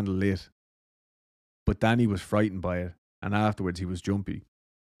got the candle lit, but Danny was frightened by it, and afterwards he was jumpy.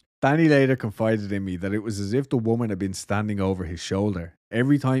 Danny later confided in me that it was as if the woman had been standing over his shoulder.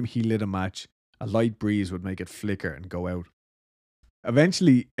 Every time he lit a match, a light breeze would make it flicker and go out.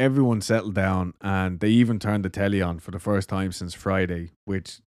 Eventually, everyone settled down, and they even turned the telly on for the first time since Friday,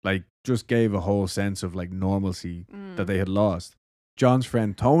 which just gave a whole sense of normalcy that they had lost. John's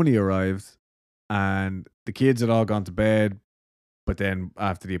friend Tony arrived, and the kids had all gone to bed, but then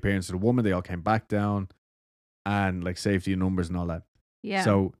after the appearance of the woman, they all came back down, and safety in numbers and all that. Yeah.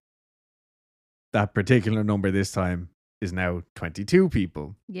 So that particular number this time is now 22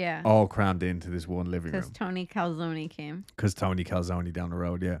 people, yeah. all crammed into this one living Because room. Tony Calzone came. Because Tony Calzone down the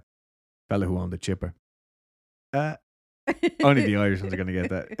road, yeah. Fella who owned the chipper. Only the Irish ones are going to get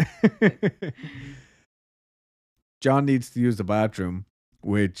that. John needs to use the bathroom,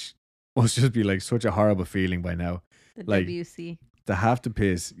 which must just be such a horrible feeling by now. The Like, WC. To have to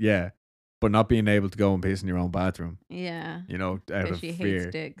piss, yeah, but not being able to go and piss in your own bathroom, Yeah. out Because of she fear.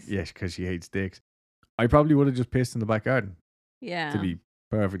 hates dicks. Yes, because she hates dicks. I probably would have just pissed in the back garden, Yeah. to be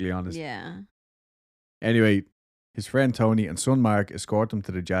perfectly honest. Yeah. Anyway, his friend Tony and son Mark escort him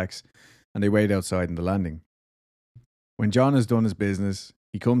to the Jacks, and they wait outside in the landing. When John has done his business,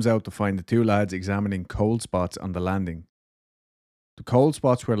 he comes out to find the two lads examining cold spots on the landing. The cold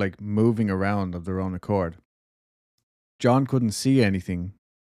spots were moving around of their own accord. John couldn't see anything,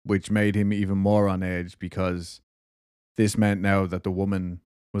 which made him even more on edge because this meant now that the woman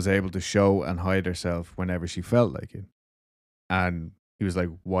was able to show and hide herself whenever she felt like it. And he was like,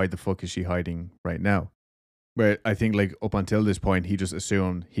 why the fuck is she hiding right now? Where I think up until this point, he just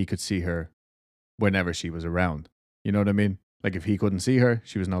assumed he could see her whenever she was around. You know what I mean? If he couldn't see her,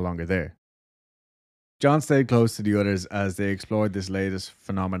 she was no longer there. John stayed close to the others as they explored this latest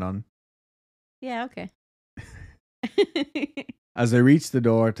phenomenon. Yeah, okay. As they reached the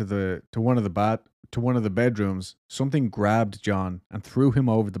door to one of the bedrooms, something grabbed John and threw him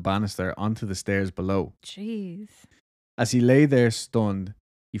over the banister onto the stairs below. Jeez. As he lay there stunned,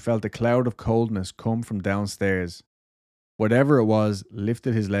 he felt a cloud of coldness come from downstairs. Whatever it was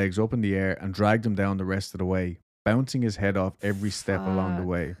lifted his legs up in the air and dragged him down the rest of the way, bouncing his head off every step along the Fuck.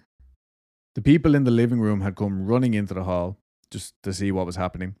 way. The people in the living room had come running into the hall just to see what was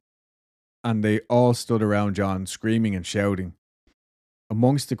happening, and they all stood around John, screaming and shouting.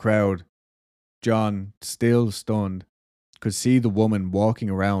 Amongst the crowd, John, still stunned, could see the woman walking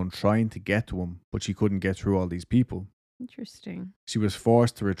around trying to get to him, but she couldn't get through all these people. Interesting. She was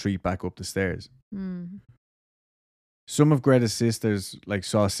forced to retreat back up the stairs. Mm. Some of Greta's sisters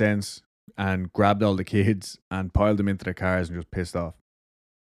saw sense and grabbed all the kids and piled them into their cars and just pissed off.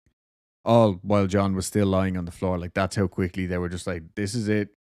 All while John was still lying on the floor. That's how quickly they were just this is it.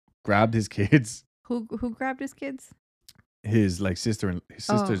 Grabbed his kids. Who grabbed his kids? His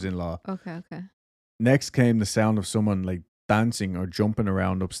sisters-in-law. Okay. Next came the sound of someone dancing or jumping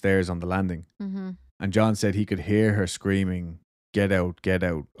around upstairs on the landing. Mm-hmm. And John said he could hear her screaming, get out,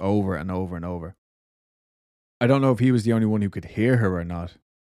 over and over and over. I don't know if he was the only one who could hear her or not,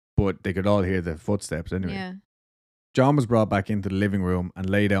 but they could all hear the footsteps anyway. Yeah. John was brought back into the living room and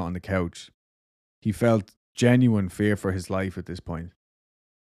laid out on the couch. He felt genuine fear for his life at this point.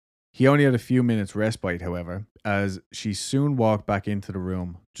 He only had a few minutes respite, however, as she soon walked back into the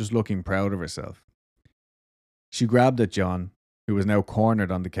room, just looking proud of herself. She grabbed at John, who was now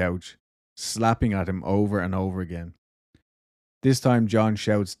cornered on the couch, slapping at him over and over again. This time John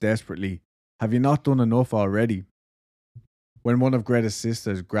shouts desperately, "Have you not done enough already?" When one of Greta's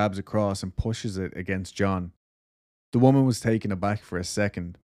sisters grabs a cross and pushes it against John, the woman was taken aback for a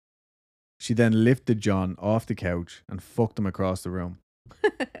second. She then lifted John off the couch and fucked him across the room.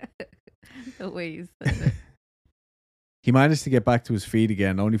 The way you said it. He managed to get back to his feet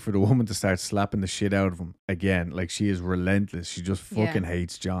again, only for the woman to start slapping the shit out of him again. Like, she is relentless. She just fucking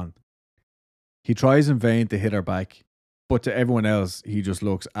hates John. He tries in vain to hit her back, but to everyone else, he just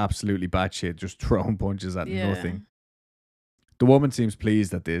looks absolutely batshit, just throwing punches at nothing. The woman seems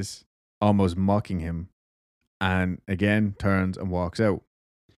pleased at this, almost mocking him, and again turns and walks out.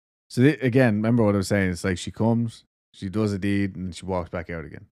 So again, remember what I was saying? It's like she comes, she does a deed, and she walks back out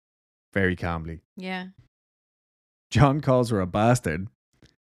again. Very calmly. Yeah. John calls her a bastard,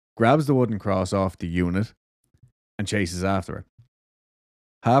 grabs the wooden cross off the unit, and chases after her.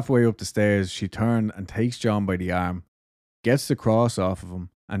 Halfway up the stairs, she turns and takes John by the arm, gets the cross off of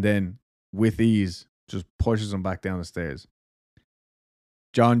him, and then, with ease, just pushes him back down the stairs.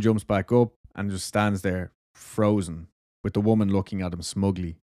 John jumps back up and just stands there, frozen, with the woman looking at him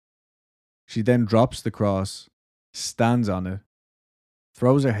smugly. She then drops the cross, stands on it,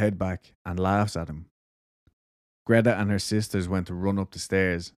 throws her head back, and laughs at him. Greta and her sisters went to run up the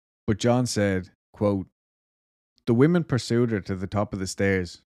stairs, but John said, quote, "The women pursued her to the top of the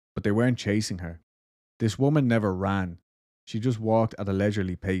stairs, but they weren't chasing her. This woman never ran. She just walked at a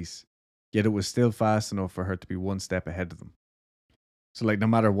leisurely pace, yet it was still fast enough for her to be one step ahead of them." So, like, no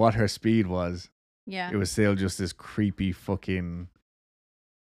matter what her speed was, it was still just this creepy fucking,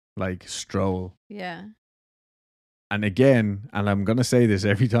 like, stroll. Yeah. And again, and I'm going to say this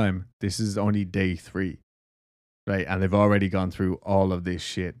every time, this is only day 3. Right? And they've already gone through all of this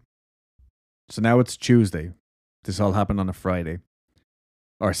shit. So now it's Tuesday. This all happened on a Friday.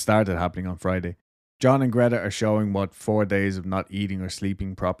 Or started happening on Friday. John and Greta are showing what 4 days of not eating or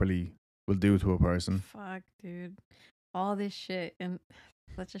sleeping properly will do to a person. Fuck, dude. All this shit in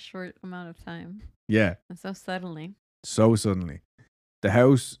such a short amount of time. Yeah. And so suddenly. So suddenly. The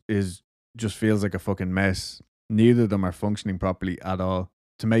house just feels like a fucking mess. Neither of them are functioning properly at all.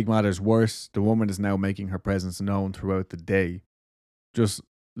 To make matters worse, the woman is now making her presence known throughout the day. Just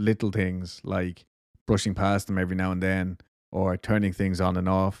little things like brushing past them every now and then, or turning things on and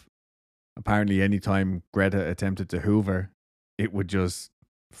off. Apparently, anytime Greta attempted to hoover, it would just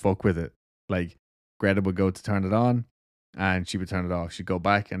fuck with it. Like, Greta would go to turn it on, and she would turn it off. She'd go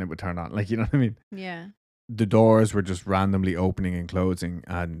back, and it would turn on. Like, you know what I mean? Yeah. The doors were just randomly opening and closing,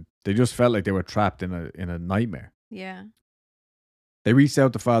 and they just felt like they were trapped in a nightmare. Yeah. They reached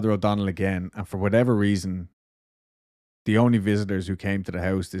out to Father O'Donnell again, and for whatever reason, the only visitors who came to the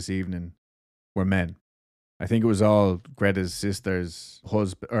house this evening were men. I think it was all Greta's sisters'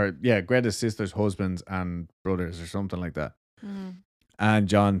 Greta's sisters' husbands and brothers or something like that. Mm-hmm. And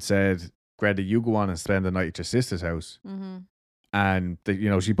John said, "Greta, you go on and spend the night at your sister's house." Mm-hmm. And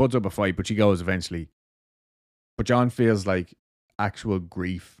she puts up a fight, but she goes eventually. But John feels like actual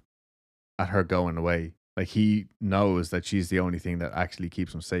grief at her going away. Like, he knows that she's the only thing that actually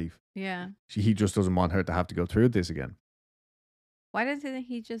keeps him safe. Yeah. He just doesn't want her to have to go through this again. Why doesn't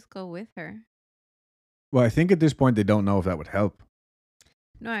he just go with her? Well, I think at this point they don't know if that would help.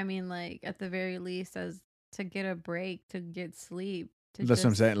 No, I mean, like, at the very least, as to get a break, to get sleep. That's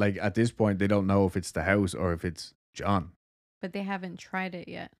what I'm saying. Like, at this point, they don't know if it's the house or if it's John. But they haven't tried it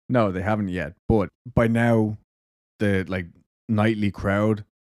yet. No, they haven't yet. But by now, the, like, nightly crowd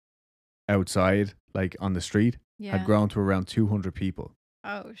outside, like, on the street, had grown to around 200 people.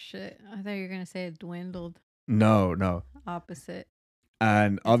 Oh, shit. I thought you were going to say it dwindled. No. Opposite.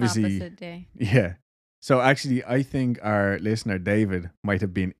 And it's obviously... opposite day. Yeah. So actually, I think our listener, David, might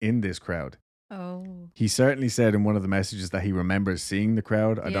have been in this crowd. Oh. He certainly said in one of the messages that he remembers seeing the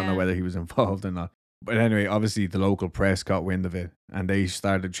crowd. I don't know whether he was involved or not. But anyway, obviously, the local press got wind of it, and they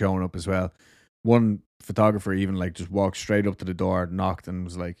started showing up as well. One photographer even, like, just walked straight up to the door, knocked, and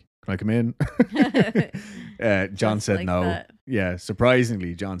was like, "Can I come in?" John said like no. That. Yeah,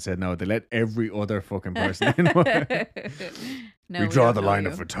 surprisingly, John said no. They let every other fucking person in. We draw the line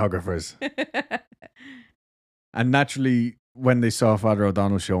of photographers. And naturally, when they saw Father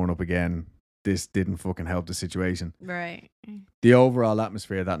O'Donnell showing up again, this didn't fucking help the situation. Right. The overall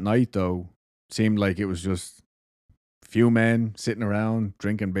atmosphere that night, though, seemed like it was just few men sitting around,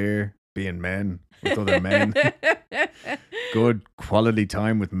 drinking beer, being men, with other men. Good quality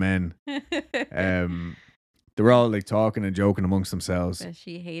time with men. They were all like talking and joking amongst themselves. But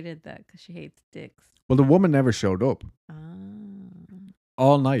she hated that because she hates dicks. Well, the woman never showed up Ah,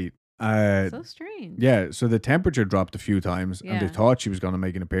 all night. so strange. Yeah, so the temperature dropped a few times and they Yeah. thought she was going to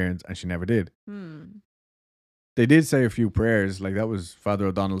make an appearance and she never did. Hmm. They did say a few prayers, like that was Father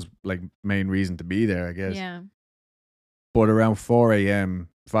O'Donnell's like main reason to be there, I guess. Yeah. But around 4 a.m.,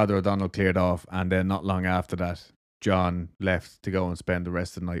 Father O'Donnell cleared off, and then not long after that, John left to go and spend the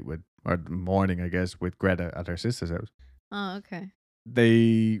rest of the night with, or the morning, I guess, with Greta at her sister's house. Oh, okay.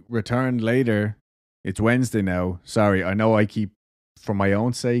 They returned later. It's Wednesday now. Sorry, I know I keep, for my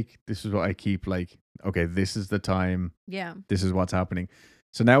own sake, this is what I keep like, okay, this is the time. Yeah. This is what's happening.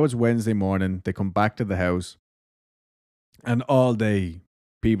 So now it's Wednesday morning. They come back to the house, and all day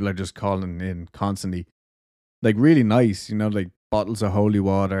people are just calling in constantly. Like really nice, you know, like bottles of holy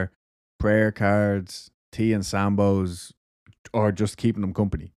water, prayer cards, tea and sambos, or just keeping them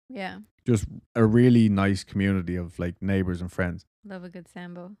company. Yeah. Just a really nice community of like neighbors and friends. Love a good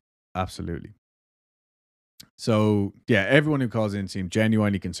sambo. Absolutely. So yeah, everyone who calls in seemed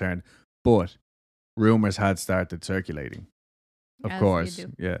genuinely concerned, but rumors had started circulating. Of As you course.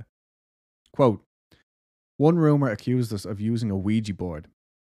 do. Yeah. Quote, one rumor accused us of using a Ouija board.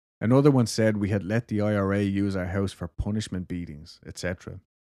 Another one said we had let the IRA use our house for punishment beatings, etc.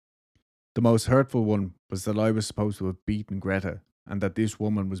 The most hurtful one was that I was supposed to have beaten Greta and that this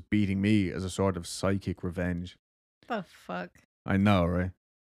woman was beating me as a sort of psychic revenge. The fuck? I know, right?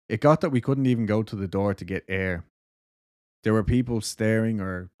 It got that we couldn't even go to the door to get air. There were people staring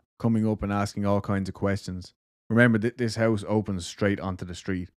or coming up and asking all kinds of questions. Remember, this house opens straight onto the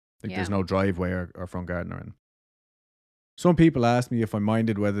street. Like there's Yeah. no driveway or front garden or anything. Some people asked me if I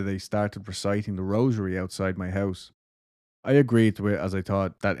minded whether they started reciting the rosary outside my house. I agreed to it as I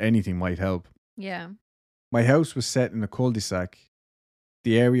thought that anything might help. Yeah. My house was set in a cul-de-sac.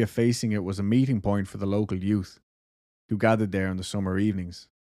 The area facing it was a meeting point for the local youth, who gathered there in the summer evenings.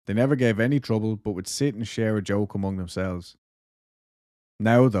 They never gave any trouble, but would sit and share a joke among themselves.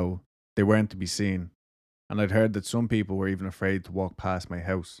 Now, though, they weren't to be seen, and I'd heard that some people were even afraid to walk past my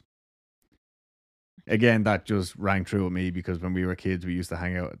house. Again, that just rang true with me because when we were kids, we used to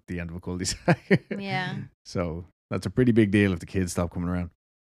hang out at the end of a cul-de-sac. Yeah. So that's a pretty big deal if the kids stop coming around.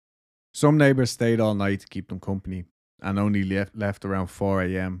 Some neighbors stayed all night to keep them company and only left around 4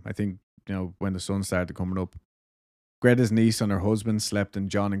 a.m. I think, you know, when the sun started coming up. Greta's niece and her husband slept in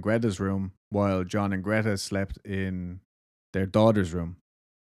John and Greta's room, while John and Greta slept in their daughter's room.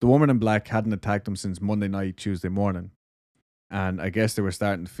 The woman in black hadn't attacked them since Monday night, Tuesday morning. And I guess they were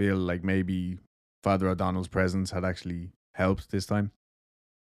starting to feel like maybe Father O'Donnell's presence had actually helped this time.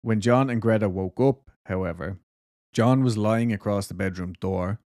 When John and Greta woke up, however, John was lying across the bedroom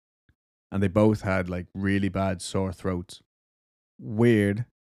door, and they both had like really bad sore throats. Weird,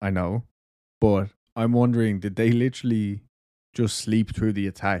 I know, but I'm wondering, did they literally just sleep through the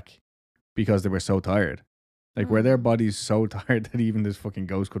attack because they were so tired? Like, were their bodies so tired that even this fucking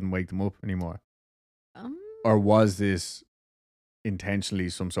ghost couldn't wake them up anymore? Or was this intentionally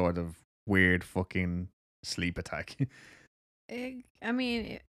some sort of weird fucking sleep attack? I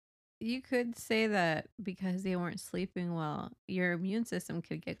mean, you could say that because they weren't sleeping well, your immune system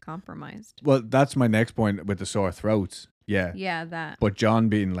could get compromised. Well, that's my next point with the sore throats. Yeah. Yeah, that. But John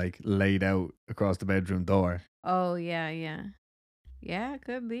being like laid out across the bedroom door. Oh, yeah, yeah. Yeah, it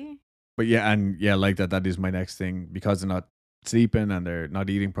could be. But yeah, and yeah, like that is my next thing. Because they're not sleeping and they're not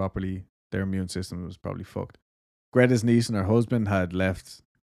eating properly, their immune system was probably fucked. Greta's niece and her husband had left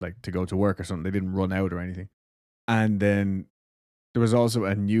like to go to work or something. They didn't run out or anything. And then there was also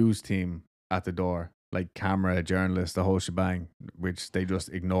a news team at the door, like camera, journalists, the whole shebang, which they just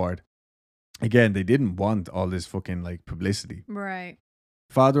ignored. Again, they didn't want all this fucking like publicity. Right.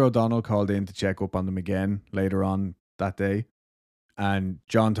 Father O'Donnell called in to check up on them again later on that day. And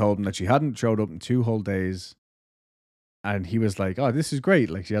John told him that she hadn't showed up in 2 whole days. And he was like, oh, this is great.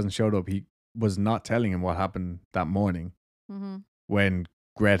 Like, she hasn't showed up. He was not telling him what happened that morning when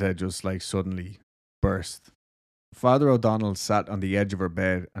Greta just like suddenly burst. Father O'Donnell sat on the edge of her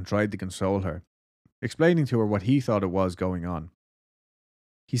bed and tried to console her, explaining to her what he thought it was going on.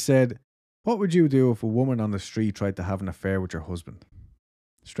 He said, what would you do if a woman on the street tried to have an affair with your husband?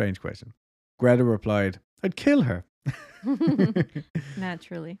 Strange question. Greta replied, I'd kill her.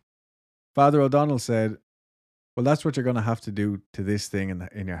 Naturally. Father O'Donnell said, well, that's what you're going to have to do to this thing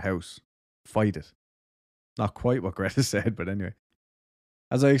in your house. Fight it. Not quite what Greta said, but anyway.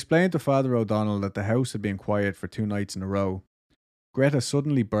 As I explained to Father O'Donnell that the house had been quiet for 2 nights in a row, Greta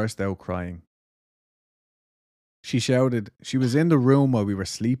suddenly burst out crying. She shouted, she was in the room while we were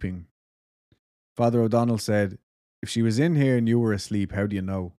sleeping. Father O'Donnell said, "If she was in here and you were asleep, how do you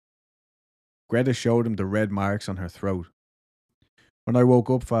know?" Greta showed him the red marks on her throat. "When I woke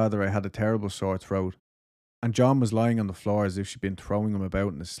up, Father, I had a terrible sore throat, and John was lying on the floor as if she'd been throwing him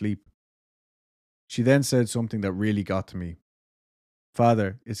about in his sleep." She then said something that really got to me.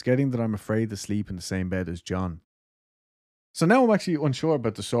 "Father, it's getting that I'm afraid to sleep in the same bed as John." So now I'm actually unsure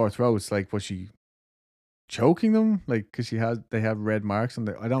about the sore throats. Like, was she choking them? Like, because they have red marks on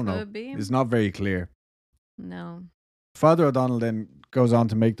I don't know. Could be. It's not very clear. No. Father O'Donnell then goes on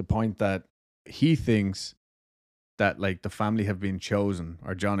to make the point that he thinks that like the family have been chosen,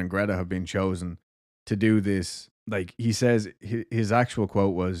 or John and Greta have been chosen to do this. Like he says, his actual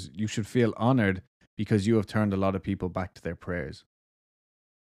quote was, "You should feel honored because you have turned a lot of people back to their prayers."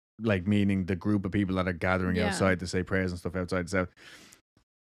 Like meaning the group of people that are gathering Yeah. outside to say prayers and stuff outside. So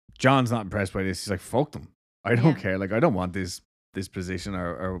John's not impressed by this. He's like, "Fuck them. I don't Yeah. care. Like I don't want this position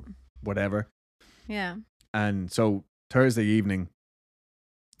or whatever." Yeah. And so Thursday evening,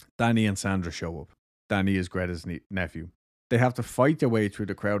 Danny and Sandra show up. Danny is Greta's nephew. They have to fight their way through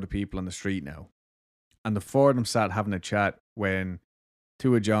the crowd of people on the street now. And the four of them sat having a chat when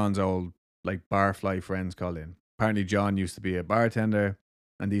two of John's old like barfly friends call in. Apparently John used to be a bartender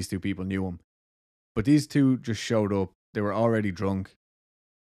and these two people knew him. But these two just showed up. They were already drunk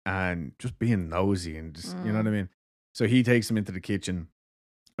and just being nosy and just, you know what I mean? So he takes them into the kitchen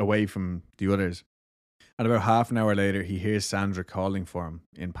away from the others. And about half an hour later, he hears Sandra calling for him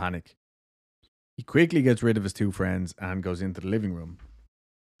in panic. He quickly gets rid of his two friends and goes into the living room.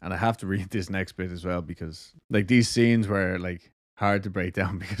 And I have to read this next bit as well because like these scenes were like hard to break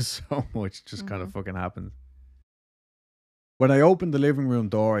down because so much just kind of fucking happens. When I opened the living room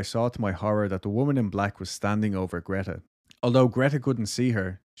door, I saw to my horror that the woman in black was standing over Greta. Although Greta couldn't see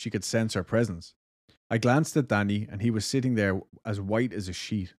her, she could sense her presence. I glanced at Danny and he was sitting there as white as a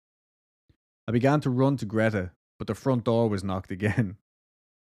sheet. I began to run to Greta, but the front door was knocked again.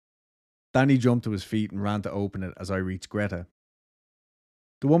 Danny jumped to his feet and ran to open it as I reached Greta.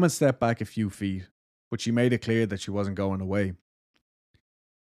 The woman stepped back a few feet, but she made it clear that she wasn't going away.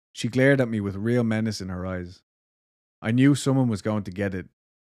 She glared at me with real menace in her eyes. I knew someone was going to get it,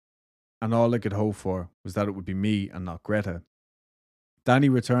 and all I could hope for was that it would be me and not Greta. Danny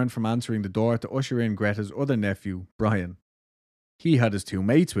returned from answering the door to usher in Greta's other nephew, Brian. He had his two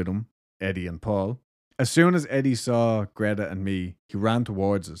mates with him, Eddie and Paul. As soon as Eddie saw Greta and me, he ran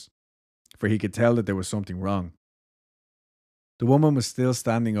towards us, for he could tell that there was something wrong. The woman was still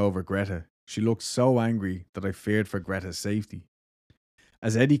standing over Greta. She looked so angry that I feared for Greta's safety.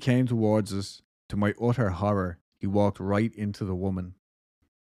 As Eddie came towards us, to my utter horror, he walked right into the woman.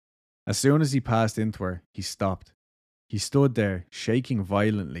 As soon as he passed into her, he stopped. He stood there, shaking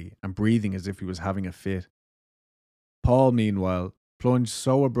violently and breathing as if he was having a fit. Paul, meanwhile, plunged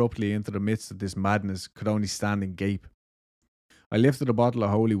so abruptly into the midst of this madness, could only stand and gape. I lifted a bottle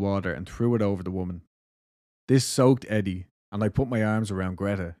of holy water and threw it over the woman. This soaked Eddie, and I put my arms around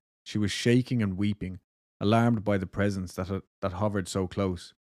Greta. She was shaking and weeping, alarmed by the presence that hovered so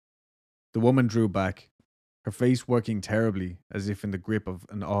close. The woman drew back, her face working terribly as if in the grip of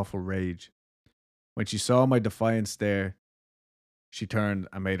an awful rage. When she saw my defiant stare, she turned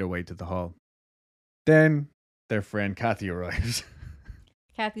and made her way to the hall. Then their friend Kathy arrives.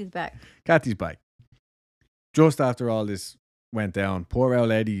 Kathy's back. Kathy's back. Just after all this went down, poor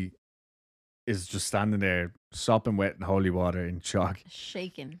old Eddie is just standing there, sopping wet in holy water in shock.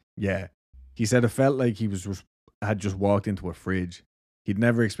 Shaking. Yeah. He said it felt like he had just walked into a fridge. He'd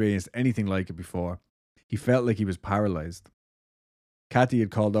never experienced anything like it before. He felt like he was paralyzed. Kathy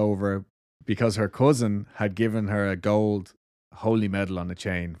had called over because her cousin had given her a gold holy medal on a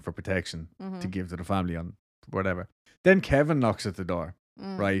chain for protection to give to the family on whatever. Then Kevin knocks at the door,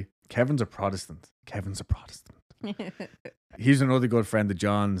 right? Kevin's a Protestant. He's another good friend of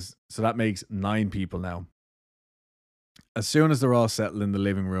John's, so that makes 9 people now. As soon as they're all settled in the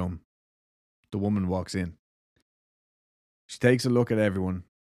living room, the woman walks in. She takes a look at everyone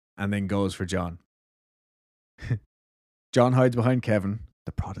and then goes for John. John hides behind Kevin,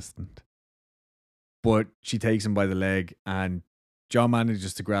 the Protestant. But she takes him by the leg and John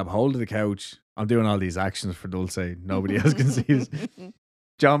manages to grab hold of the couch. I'm doing all these actions for Dulce. Nobody else can see this.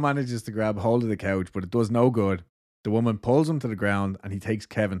 John manages to grab hold of the couch, but it does no good. The woman pulls him to the ground and he takes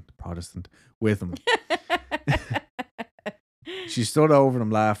Kevin, the Protestant, with him. She stood over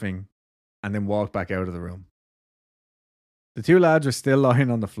him laughing and then walked back out of the room. The 2 lads are still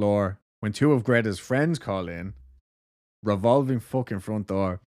lying on the floor when 2 of Greta's friends call in, revolving fucking front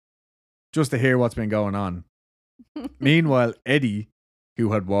door, just to hear what's been going on. Meanwhile, Eddie,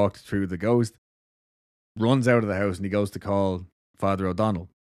 who had walked through the ghost, runs out of the house and he goes to call Father O'Donnell.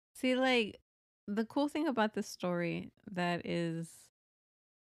 See, like, the cool thing about this story that is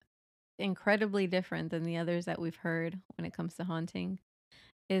incredibly different than the others that we've heard when it comes to haunting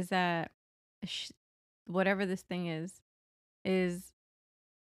is that sh- whatever this thing is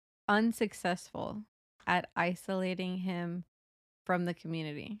unsuccessful at isolating him from the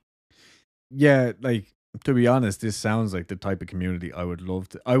community. Yeah, like to be honest, this sounds like the type of community I would love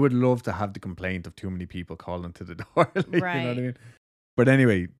to have the complaint of too many people calling to the door. Like, you know what I Right. mean? But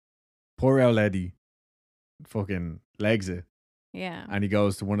anyway, poor old Eddie fucking legs it Yeah. and he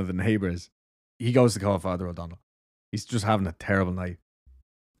goes to one of the neighbors. He goes to call Father O'Donnell. He's just having a terrible night.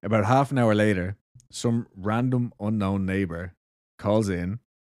 About half an hour later, some random unknown neighbor calls in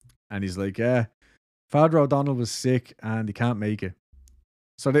and he's like, yeah, Father O'Donnell was sick and he can't make it.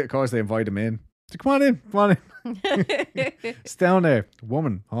 So of course they invite him in. So come on in, come on in. It's down there,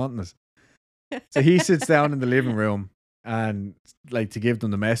 woman haunting us. So he sits down in the living room and like to give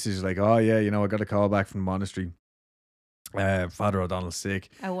them the message, like, oh yeah, I got a call back from the monastery. Father O'Donnell's sick.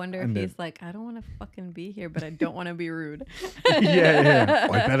 I wonder And if then- he's like, I don't want to fucking be here, but I don't want to be rude. yeah.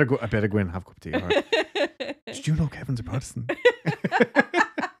 Oh, I better go in and have a cup of tea. All right. Did you know Kevin's a Protestant?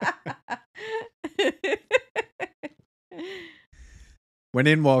 When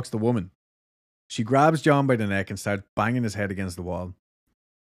in walks the woman. She grabs John by the neck and starts banging his head against the wall.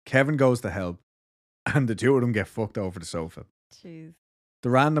 Kevin goes to help, and the two of them get fucked over the sofa. Jeez. The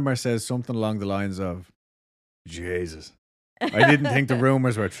randomer says something along the lines of, Jesus, I didn't think the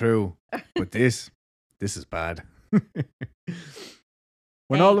rumors were true, but this is bad.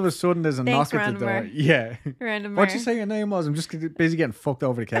 When all of a sudden there's a Thanks, knock at the door. randomer. Yeah. Randomer. What'd you say your name was? I'm just busy getting fucked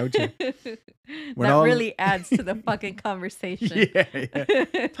over the couch here. When that all- really adds to the fucking conversation.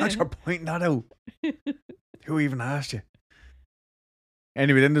 Yeah. Thanks for pointing that out. Who even asked you?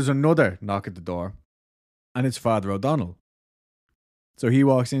 Anyway, then there's another knock at the door, and it's Father O'Donnell. So he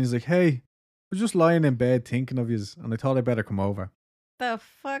walks in, he's like, hey, I was just lying in bed thinking of yous, and I thought I'd better come over. The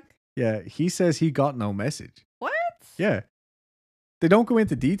fuck? Yeah, he says he got no message. What? Yeah. They don't go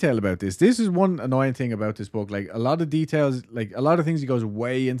into detail about this. This is one annoying thing about this book. Like, a lot of details, like, a lot of things he goes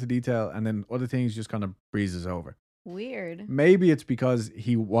way into detail, and then other things just kind of breezes over. Weird. Maybe it's because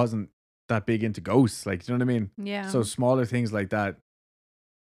he wasn't that big into ghosts. Like, do you know what I mean? Yeah. So smaller things like that,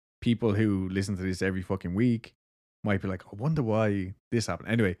 people who listen to this every fucking week might be like, I wonder why this happened.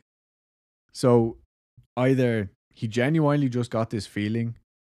 Anyway, so either he genuinely just got this feeling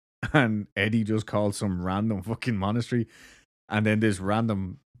and Eddie just called some random fucking monastery, and then this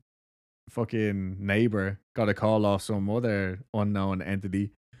random fucking neighbor got a call off some other unknown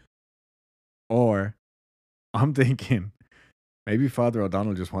entity. Or I'm thinking maybe Father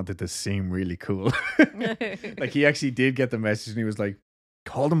O'Donnell just wanted to seem really cool. Like, he actually did get the message and he was like,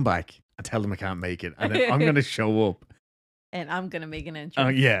 call them back and tell them I can't make it. And then I'm going to show up. And I'm going to make an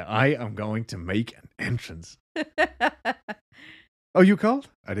entrance. Yeah, I am going to make an entrance. Oh, you called?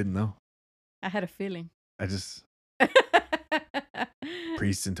 I didn't know. I had a feeling. I just,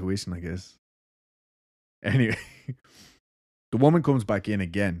 priest's intuition, I guess. Anyway, the woman comes back in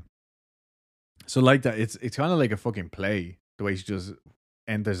again. So like that, it's kind of like a fucking play, the way she just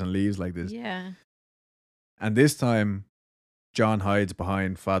enters and leaves like this. Yeah. And this time, John hides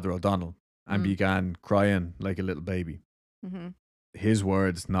behind Father O'Donnell and began crying like a little baby. Mm-hmm. His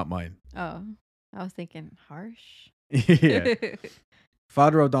words, not mine. Oh, I was thinking harsh. Yeah.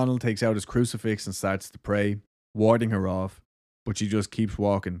 Father O'Donnell takes out his crucifix and starts to pray, warding her off, but she just keeps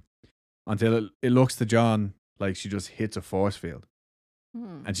walking until it looks to John like she just hits a force field.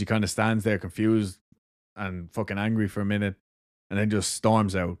 Hmm. And she kind of stands there confused and fucking angry for a minute and then just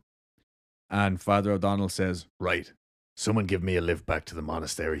storms out. And Father O'Donnell says, right, someone give me a lift back to the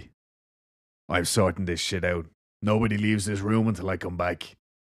monastery. I'm sorting this shit out. Nobody leaves this room until I come back.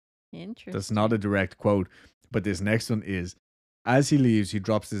 Interesting. That's not a direct quote, but this next one is. As he leaves, he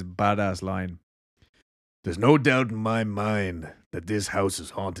drops this badass line. There's no doubt in my mind that this house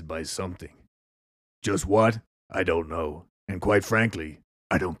is haunted by something. Just what? I don't know. And quite frankly,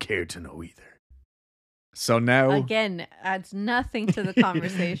 I don't care to know either. So now... Again, adds nothing to the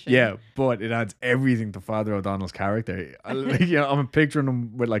conversation. Yeah, but it adds everything to Father O'Donnell's character. I'm picturing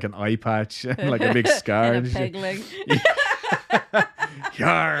him with like an eye patch and like a big scar. And a shit. peg leg.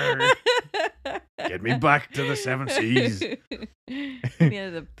 Yarr! Get me back to the 7 Seas. Yeah,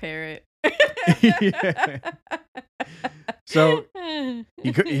 the parrot. Yeah. So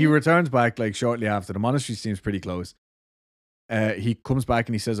he returns back like shortly after. The monastery seems pretty close. He comes back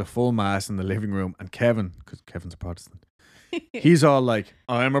and he says a full mass in the living room. And Kevin, because Kevin's a Protestant, he's all like,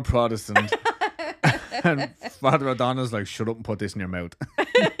 I'm a Protestant. And Father O'Donnell's like, shut up and put this in your mouth.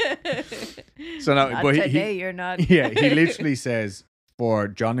 So now, Not but today, you're not. yeah, he literally says, for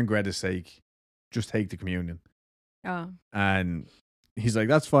John and Greta's sake, just take the communion. Oh. And he's like,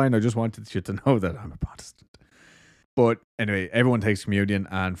 that's fine. I just wanted you to know that I'm a Protestant. But anyway, everyone takes communion,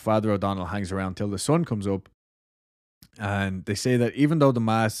 and Father O'Donnell hangs around till the sun comes up. And they say that even though the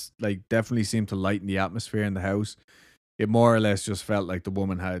mass like definitely seemed to lighten the atmosphere in the house, it more or less just felt like the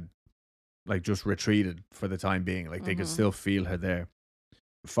woman had like just retreated for the time being. Like they could Mm-hmm. still feel her there.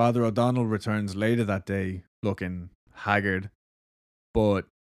 Father O'Donnell returns later that day looking haggard, but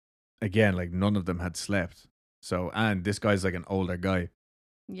again, like none of them had slept. So, and this guy's like an older guy.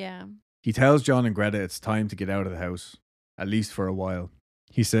 Yeah. He tells John and Greta it's time to get out of the house, at least for a while.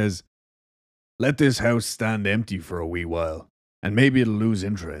 He says, let this house stand empty for a wee while, and maybe it'll lose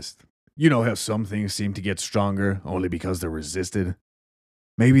interest. You know how some things seem to get stronger only because they're resisted?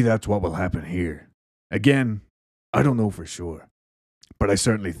 Maybe that's what will happen here. Again, I don't know for sure, but I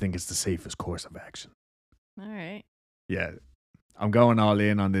certainly think it's the safest course of action. All right. Yeah, I'm going all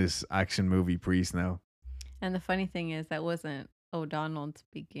in on this action movie priest now. And the funny thing is, that wasn't O'Donnell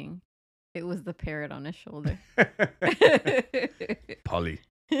speaking. It was the parrot on his shoulder. Polly.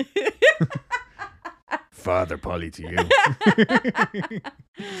 Father Polly to you.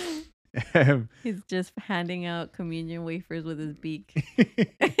 He's just handing out communion wafers with his beak.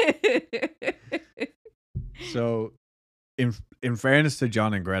 So, in fairness to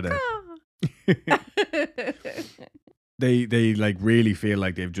John and Greta, they like really feel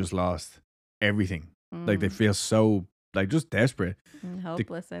like they've just lost everything. Like they feel so like just desperate.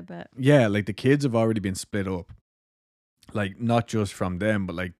 Helpless, I bet. Yeah, like the kids have already been split up. Like not just from them,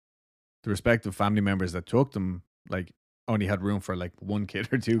 but like the respective family members that took them, like only had room for like one kid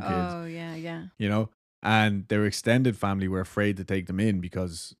or two kids. Oh, yeah, yeah. You know? And their extended family were afraid to take them in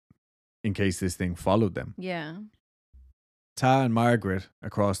because in case this thing followed them. Yeah. Ta and Margaret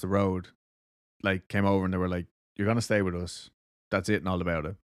across the road like came over and they were like, you're gonna stay with us. That's it and all about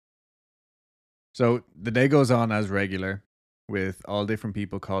it. So the day goes on as regular with all different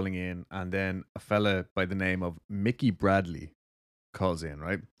people calling in, and then a fella by the name of Mickey Bradley calls in,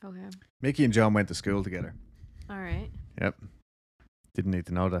 right? Okay. Mickey and John went to school together. All right. Yep. Didn't need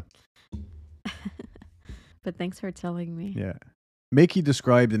to know that. But thanks for telling me. Yeah. Mickey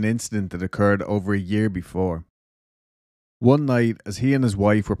described an incident that occurred over a year before. One night, as he and his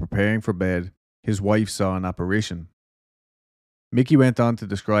wife were preparing for bed, his wife saw an apparition. Mickey went on to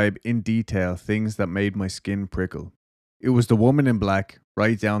describe in detail things that made my skin prickle. It was the woman in black,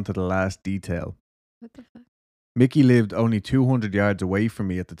 right down to the last detail. What the fuck? Mickey lived only 200 yards away from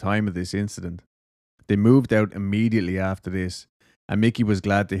me at the time of this incident. They moved out immediately after this, and Mickey was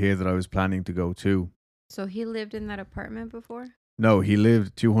glad to hear that I was planning to go too. So he lived in that apartment before? No, he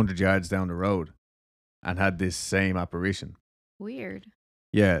lived 200 yards down the road and had this same apparition. Weird.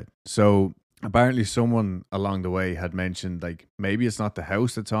 Yeah, so apparently someone along the way had mentioned, like, maybe it's not the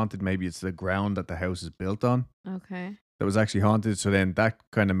house that's haunted, maybe it's the ground that the house is built on Okay. that was actually haunted. So then that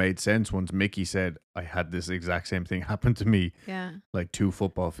kind of made sense once Mickey said, I had this exact same thing happen to me, Yeah. like 2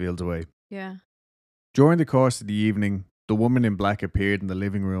 football fields away. Yeah. During the course of the evening, the woman in black appeared in the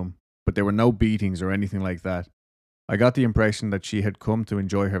living room, but there were no beatings or anything like that. I got the impression that she had come to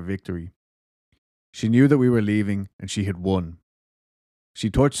enjoy her victory. She knew that we were leaving and she had won. She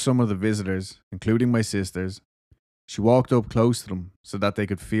touched some of the visitors, including my sisters. She walked up close to them so that they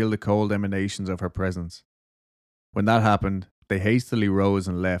could feel the cold emanations of her presence. When that happened, they hastily rose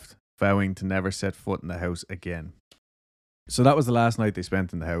and left, vowing to never set foot in the house again. So that was the last night they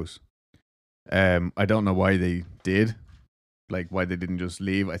spent in the house. I don't know why they did. Like why they didn't just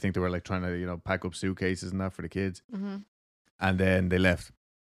leave. I think they were like trying to, pack up suitcases and that for the kids. Mm-hmm. And then they left.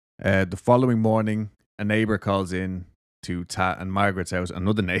 The following morning, a neighbor calls in to Tat and Margaret's house.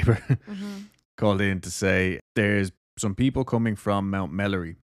 Another neighbor Mm-hmm. called in to say there's some people coming from Mount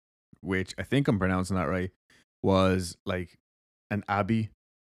Mellery, which I think I'm pronouncing that right, was like an abbey.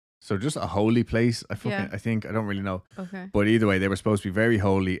 So just a holy place. I think, I don't really know. Okay. But either way, they were supposed to be very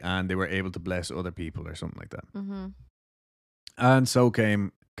holy and they were able to bless other people or something like that. Mm-hmm. And so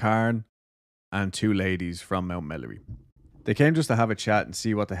came Karen and 2 ladies from Mount Mellery. They came just to have a chat and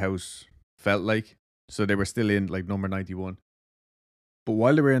see what the house felt like. So they were still in like number 91. But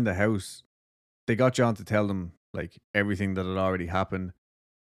while they were in the house, they got John to tell them like everything that had already happened.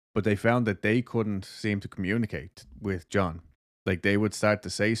 But they found that they couldn't seem to communicate with John. Like they would start to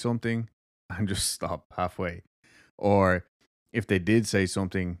say something and just stop halfway. Or if they did say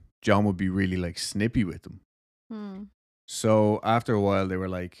something, John would be really like snippy with them. Hmm. So after a while, they were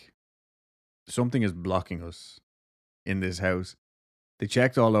like, something is blocking us in this house. They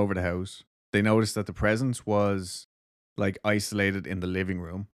checked all over the house. They noticed that the presence was like isolated in the living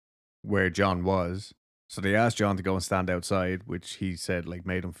room where John was. So they asked John to go and stand outside, which he said like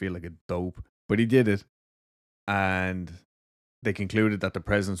made him feel like a dope. But he did it, and they concluded that the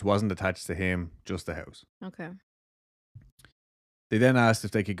presence wasn't attached to him, just the house. Okay. They then asked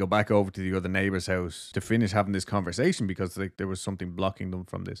if they could go back over to the other neighbor's house to finish having this conversation because like there was something blocking them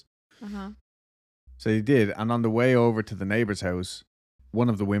from this. Uh-huh. So they did, and on the way over to the neighbor's house, one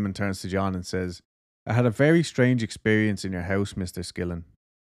of the women turns to John and says, "I had a very strange experience in your house, Mr. Skillen."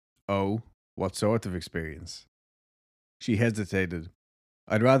 "Oh, what sort of experience?" She hesitated.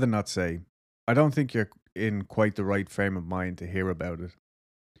 "I'd rather not say. I don't think you're in quite the right frame of mind to hear about it."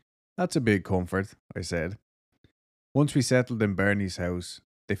 "That's a big comfort," I said. Once we settled in Bernie's house,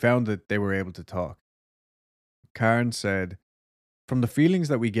 they found that they were able to talk. Karen said, "From the feelings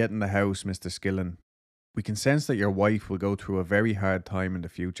that we get in the house, Mr. Skillen, we can sense that your wife will go through a very hard time in the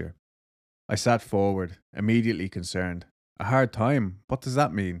future." I sat forward, immediately concerned. "A hard time? What does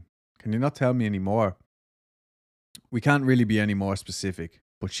that mean? Can you not tell me any more?" "We can't really be any more specific,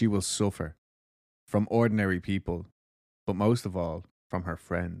 but she will suffer. From ordinary people, but most of all, from her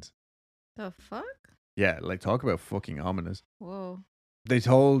friends." The fuck? Yeah, like talk about fucking ominous. Whoa. They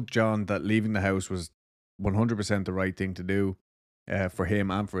told John that leaving the house was 100% the right thing to do for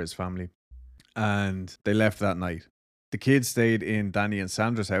him and for his family. And they left that night. The kids stayed in Danny and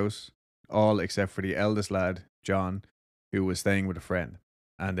Sandra's house, all except for the eldest lad, John, who was staying with a friend.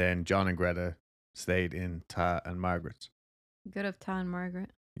 And then John and Greta stayed in Ta and Margaret's. Good of Ta and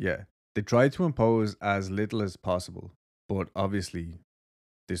Margaret. Yeah. They tried to impose as little as possible, but obviously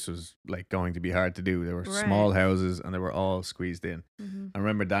this was like going to be hard to do. There were small houses and they were all squeezed in. Mm-hmm. I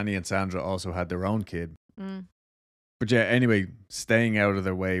remember Danny and Sandra also had their own kid. Mm. But yeah, anyway, staying out of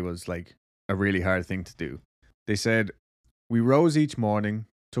their way was like a really hard thing to do. They said, "We rose each morning,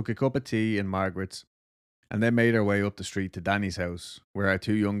 took a cup of tea in Margaret's, and then made our way up the street to Danny's house, where our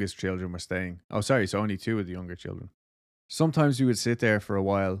two youngest children were staying." Oh, sorry, so only two of the younger children. "Sometimes we would sit there for a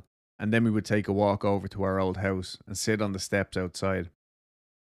while, and then we would take a walk over to our old house and sit on the steps outside.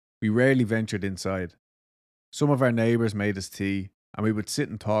 We rarely ventured inside. Some of our neighbours made us tea, and we would sit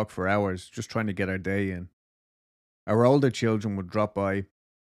and talk for hours, just trying to get our day in. Our older children would drop by,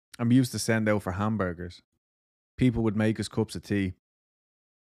 and we used to send out for hamburgers. People would make us cups of tea.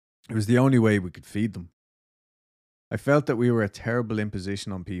 It was the only way we could feed them. I felt that we were a terrible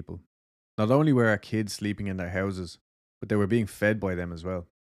imposition on people. Not only were our kids sleeping in their houses, but they were being fed by them as well."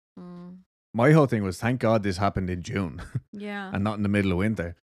 My whole thing was, thank God this happened in June Yeah. and not in the middle of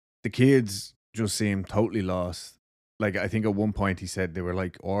winter. The kids just seemed totally lost. Like, I think at one point he said they were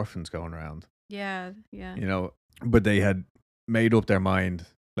like orphans going around. Yeah. Yeah. You know, but they had made up their mind.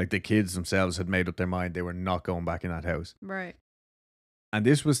 Like, the kids themselves had made up their mind they were not going back in that house. Right. And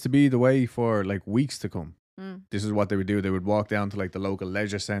this was to be the way for like weeks to come. Mm. This is what they would do. They would walk down to like the local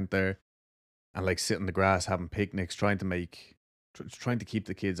leisure center and like sit in the grass having picnics, trying to keep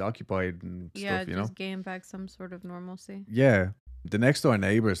the kids occupied and Yeah, stuff, you know? just gain back some sort of normalcy. Yeah. The next door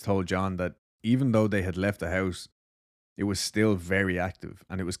neighbors told John that even though they had left the house, it was still very active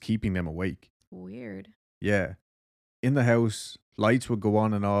and it was keeping them awake. Weird. Yeah. In the house, lights would go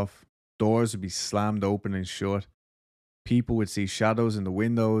on and off, doors would be slammed open and shut. People would see shadows in the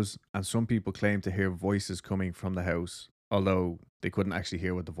windows, and some people claimed to hear voices coming from the house, although they couldn't actually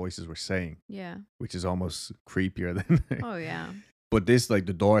hear what the voices were saying, Yeah. which is almost creepier than. Oh, yeah. But this, like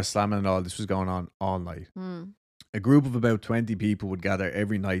the door slamming and all, this was going on all night. Mm. A group of about 20 people would gather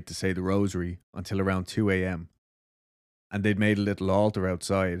every night to say the rosary until around 2 a.m. And they'd made a little altar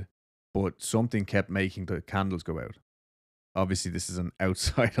outside, but something kept making the candles go out. Obviously, this is an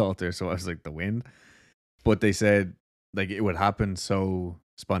outside altar, so I was like, the wind. But they said, like, it would happen so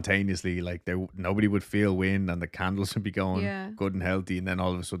spontaneously, like nobody would feel wind and the candles would be going good and healthy, and then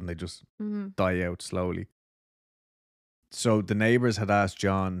all of a sudden they just die out slowly. So the neighbours had asked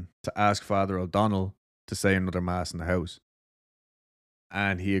John to ask Father O'Donnell to say another mass in the house.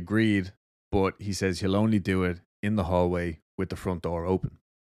 And he agreed, but he says he'll only do it in the hallway with the front door open.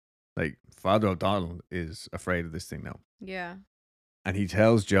 Like, Father O'Donnell is afraid of this thing now. Yeah. And he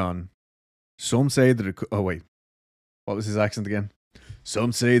tells John, some say that it could... Oh, wait. What was his accent again?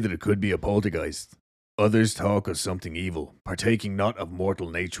 Some say that it could be a poltergeist. Others talk of something evil, partaking not of mortal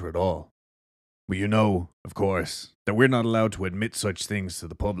nature at all. But you know, of course, that we're not allowed to admit such things to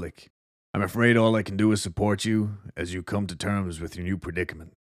the public. I'm afraid all I can do is support you as you come to terms with your new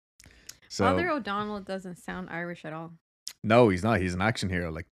predicament. So, Father O'Donnell doesn't sound Irish at all. No, he's not. He's an action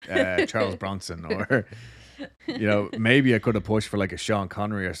hero like Charles Bronson, or, you know, maybe I could have pushed for like a Sean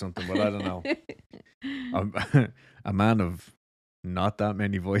Connery or something, but I don't know. I'm a man of not that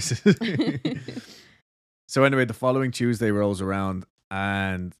many voices. So anyway, the following Tuesday rolls around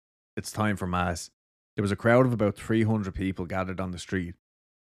and it's time for mass. There was a crowd of about 300 people gathered on the street.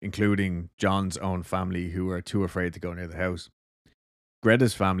 including John's own family, who were too afraid to go near the house.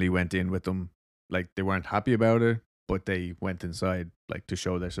 Greta's family went in with them. Like, they weren't happy about it, but they went inside, like, to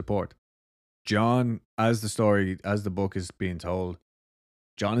show their support. John, as the book is being told,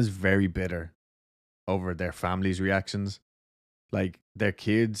 John is very bitter over their family's reactions. Like, their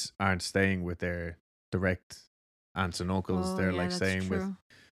kids aren't staying with their direct aunts and uncles. Oh, They're yeah, like that's staying with true.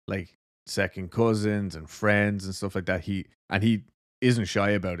 like second cousins and friends and stuff like that. He isn't shy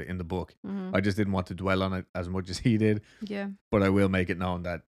about it in the book. Hmm. I just didn't want to dwell on it as much as he did, Yeah. but I will make it known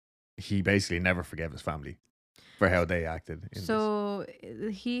that he basically never forgave his family for how they acted in this. So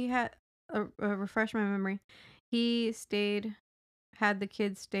he had refresh my memory. He stayed, had the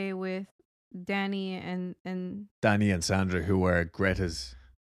kids stay with Danny and Danny and Sandra, who were Greta's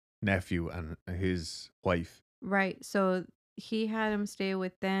nephew and his wife. right. So he had him stay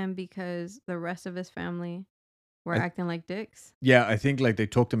with them because the rest of his family were I- acting like dicks. Yeah, I think like they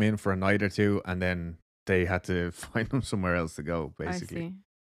took them in for a night or two and then they had to find them somewhere else to go, basically. I see.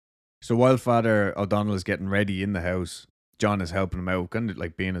 So while Father O'Donnell is getting ready in the house, John is helping him out, kind of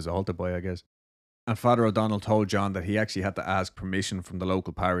like being his altar boy, I guess. And Father O'Donnell told John that he actually had to ask permission from the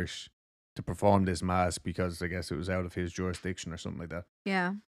local parish to perform this mass because I guess it was out of his jurisdiction or something like that.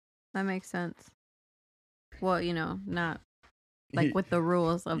 Yeah, that makes sense. Well, not like He- with the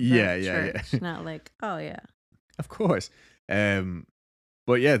rules of the Yeah, yeah. church. Not like, oh yeah. Of course.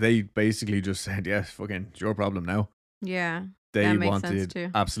 But yeah, they basically just said, yes, fucking, it's your problem now. Yeah. They That makes sense wanted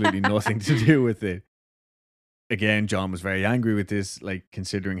too. absolutely nothing to do with it. Again, John was very angry with this, like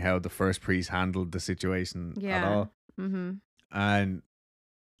considering how the first priest handled the situation at Yeah. all. Mm-hmm. And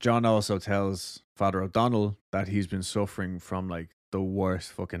John also tells Father O'Donnell that he's been suffering from like the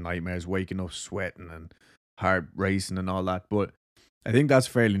worst fucking nightmares, waking up sweating and heart racing and all that. But I think that's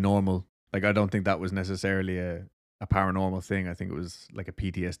fairly normal. Like, I don't think that was necessarily a paranormal thing. I think it was like a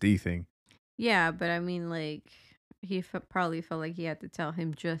PTSD thing. Yeah, but I mean, like, he probably felt like he had to tell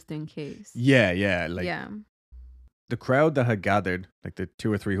him just in case. Yeah, yeah. Like, yeah. the crowd that had gathered, like the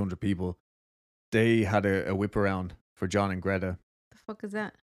 200 or 300 people, they had a whip around for John and Greta. The fuck is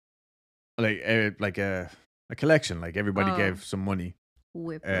that? Like a collection. Like, everybody Oh. gave some money.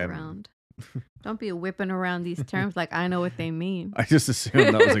 Whip Um, around. Don't be whipping around these terms like I know what they mean. I just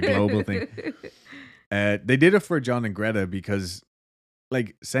assumed that was a global thing. They did it for John and Greta because,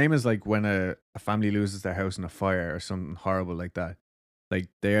 like, same as like when a family loses their house in a fire or something horrible like that. Like,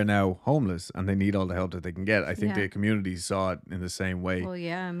 they are now homeless and they need all the help that they can get. I think Yeah. the community saw it in the same way. Well,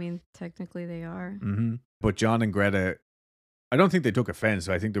 yeah, I mean, technically they are. But John and Greta, I don't think they took offense.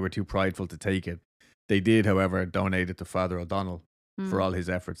 I think they were too prideful to take it. They did, however, donate it to Father O'Donnell for Hmm. all his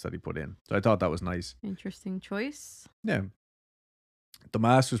efforts that he put in. So I thought that was nice. Interesting choice. Yeah. The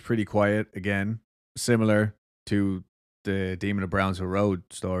mass was pretty quiet again, similar to the Demon of Brownsville Road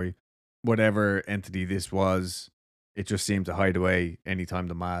story. Whatever entity this was, it just seemed to hide away anytime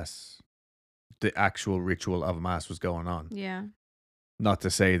the actual ritual of a mass was going on. Yeah. Not to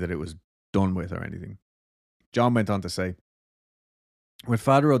say that it was done with or anything. John went on to say, when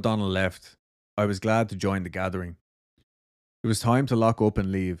Father O'Donnell left, I was glad to join the gathering. It was time to lock up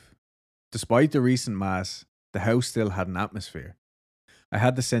and leave. Despite the recent mass, the house still had an atmosphere. I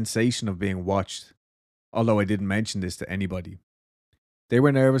had the sensation of being watched, although I didn't mention this to anybody. They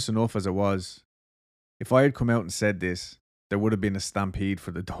were nervous enough as it was. If I had come out and said this, there would have been a stampede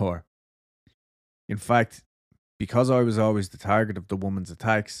for the door. In fact, because I was always the target of the woman's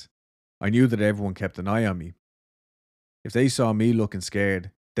attacks, I knew that everyone kept an eye on me. If they saw me looking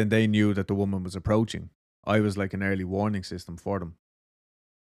scared, then they knew that the woman was approaching. I was like an early warning system for them.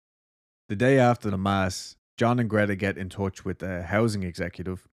 The day after the mass, John and Greta get in touch with a housing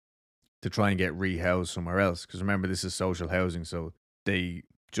executive to try and get rehoused somewhere else. Because remember, this is social housing, so they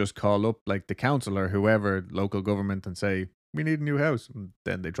just call up like the council or whoever, local government, and say, we need a new house. And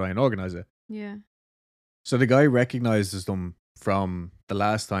then they try and organize it. Yeah. So the guy recognizes them from the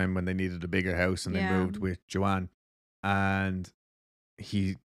last time when they needed a bigger house and they Yeah. moved with Joanne. And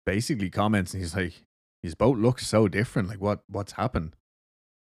he basically comments and he's like, his boat looks so different. Like, what's happened?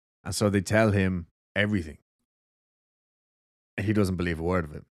 And so they tell him everything. And he doesn't believe a word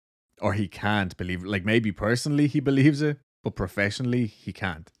of it. Or he can't believe it. Like, maybe personally he believes it, but professionally he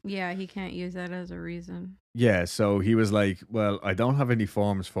can't. Yeah, he can't use that as a reason. Yeah, so he was like, well, I don't have any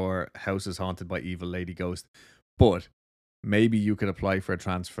forms for houses haunted by evil lady ghost, but maybe you could apply for a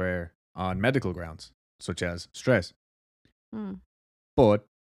transfer on medical grounds, such as stress. Hmm. But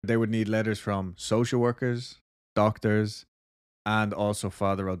they would need letters from social workers, doctors, and also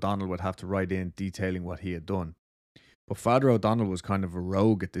Father O'Donnell would have to write in detailing what he had done. But Father O'Donnell was kind of a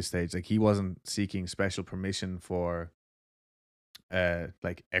rogue at this stage. Like, he wasn't seeking special permission for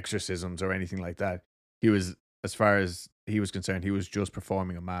like exorcisms or anything like that. He was, as far as he was concerned, he was just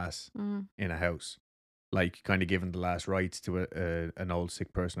performing a mass Mm. in a house, like kind of giving the last rites to an old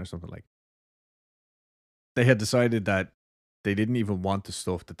sick person or something like. They had decided that they didn't even want the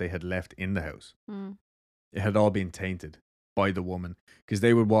stuff that they had left in the house. Mm. It had all been tainted by the woman, because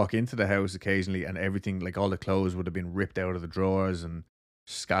they would walk into the house occasionally and everything, like all the clothes would have been ripped out of the drawers and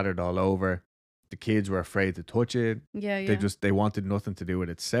scattered all over. The kids were afraid to touch it. Yeah, They yeah. just, they wanted nothing to do with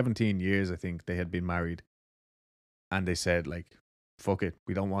it. 17 years, I think they had been married, and they said, like, fuck it,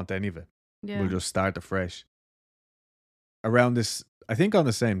 we don't want any of it. We'll Yeah. just start afresh. Around this, I think on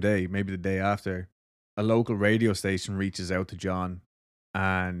the same day, maybe the day after, a local radio station reaches out to John,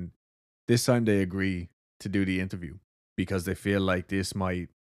 and this time they agree to do the interview because they feel like this might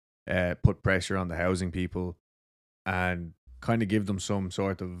put pressure on the housing people and kind of give them some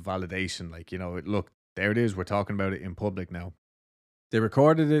sort of validation. Like, look, there it is. We're talking about it in public now. They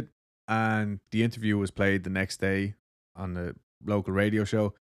recorded it, and the interview was played the next day on the local radio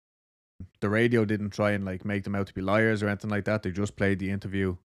show. The radio didn't try and like make them out to be liars or anything like that. They just played the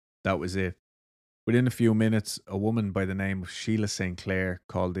interview. That was it. Within a few minutes, a woman by the name of Sheila St. Clair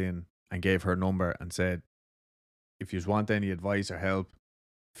called in and gave her number and said, if you want any advice or help,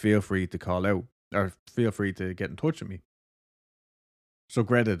 feel free to call out or feel free to get in touch with me. So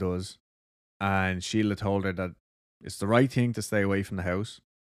Greta does. And Sheila told her that it's the right thing to stay away from the house.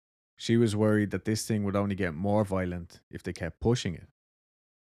 She was worried that this thing would only get more violent if they kept pushing it.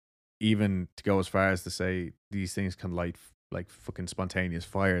 Even to go as far as to say these things can light like fucking spontaneous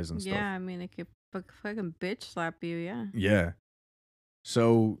fires and stuff. Yeah, I mean, it could fucking bitch slap you, yeah. Yeah.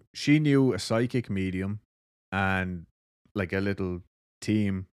 So she knew a psychic medium and like a little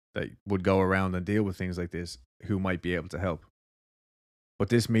team that would go around and deal with things like this who might be able to help. But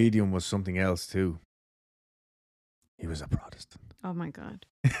this medium was something else too. He was a Protestant. Oh my God.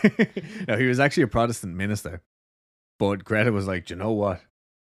 No, he was actually a Protestant minister. But Greta was like, "Do you know what?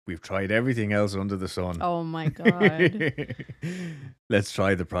 We've tried everything else under the sun. Oh my God. Let's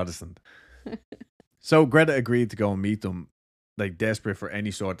try the Protestant." So Greta agreed to go and meet them, like desperate for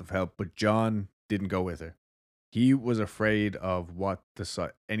any sort of help, but John didn't go with her. He was afraid of what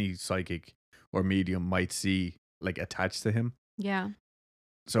any psychic or medium might see, like attached to him. Yeah.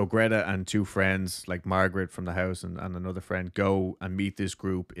 So Greta and two friends, like Margaret from the house and another friend, go and meet this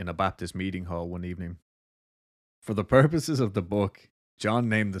group in a Baptist meeting hall one evening. For the purposes of the book, John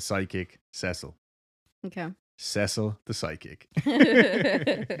named the psychic Cecil. Okay. Cecil the psychic.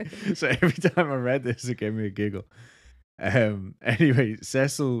 So every time I read this, it gave me a giggle. Anyway,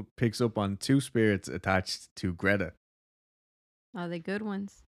 Cecil picks up on two spirits attached to Greta. Are they good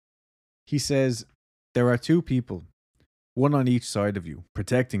ones? He says, there are two people, one on each side of you,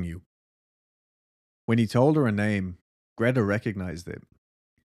 protecting you. When he told her a name, Greta recognized it.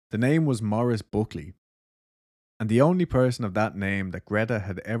 The name was Morris Buckley. And the only person of that name that Greta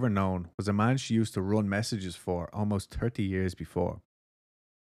had ever known was a man she used to run messages for almost 30 years before.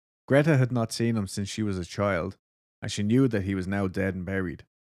 Greta had not seen him since she was a child, and she knew that he was now dead and buried.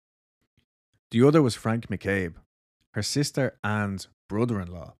 The other was Frank McCabe, her sister Anne's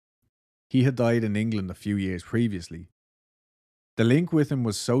brother-in-law. He had died in England a few years previously. The link with him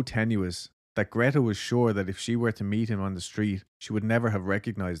was so tenuous that Greta was sure that if she were to meet him on the street, she would never have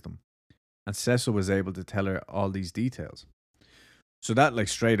recognized him. And Cecil was able to tell her all these details. So that, like,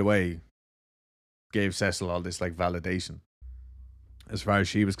 straight away gave Cecil all this, like, validation. As far as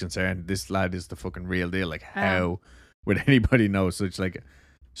she was concerned, this lad is the fucking real deal. Like, how would anybody know such, like,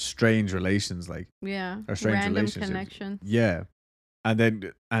 strange relations, like, Yeah. or strange Random relationships? connections. Yeah.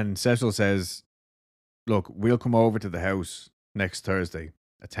 And Cecil says, look, we'll come over to the house next Thursday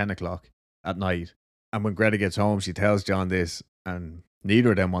at 10 o'clock at night. And when Greta gets home, she tells John this, and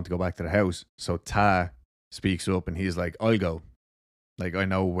neither of them want to go back to the house. So Ta speaks up and he's like, I'll go. Like, I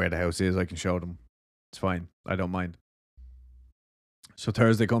know where the house is. I can show them. It's fine. I don't mind. So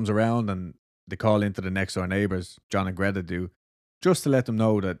Thursday comes around and they call into the next door neighbors, John and Greta do, just to let them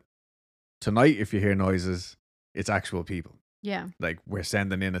know that tonight, if you hear noises, it's actual people. Yeah. Like, we're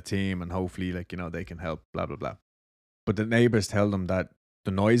sending in a team and hopefully, like, they can help, blah, blah, blah. But the neighbors tell them that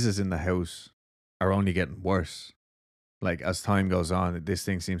the noises in the house are only getting worse. Like, as time goes on, this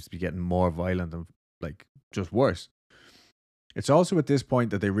thing seems to be getting more violent and, like, just worse. It's also at this point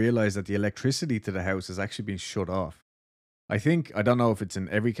that they realize that the electricity to the house has actually been shut off. I don't know if it's in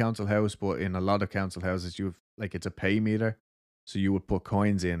every council house, but in a lot of council houses, it's a pay meter. So you would put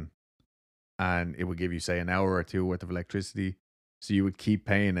coins in and it would give you, say, an hour or two worth of electricity. So you would keep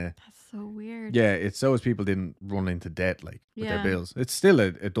paying it. That's so weird. Yeah, it's so as people didn't run into debt, like, with their bills. It's still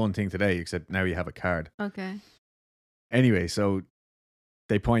a done thing today, except now you have a card. Okay. Anyway, so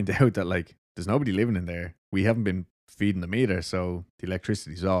they point out that like there's nobody living in there. We haven't been feeding them either, so the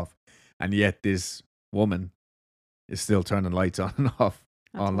electricity's off. And yet this woman is still turning lights on and off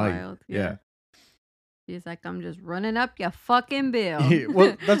That's all night. wild. Yeah. She's like, I'm just running up your fucking bill.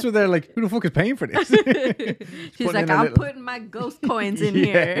 Well, that's what they're like. Who the fuck is paying for this? She's Putting like, in a I'm little- putting my ghost coins in Yeah,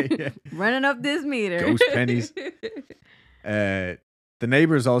 here, yeah. running up this meter. Ghost pennies. The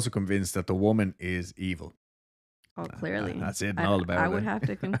neighbor is also convinced that the woman is evil. Oh, clearly. That's it and all about it. I would have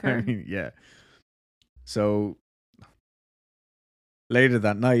to concur. I mean, yeah. So later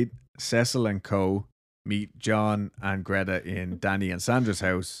that night, Cecil and Co. meet John and Greta in Danny and Sandra's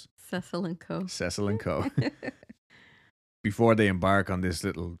house. Cecil and Co. Cecil and Co. Before they embark on this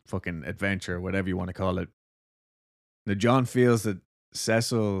little fucking adventure, whatever you want to call it. Now, John feels that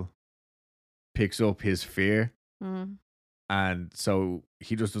Cecil picks up his fear, Mm. and so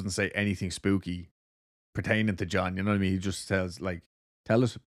he just doesn't say anything spooky pertaining to John. You know what I mean? He just says, like, tell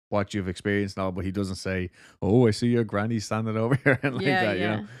us what you've experienced now, but he doesn't say, oh, I see your granny standing over here and like that, you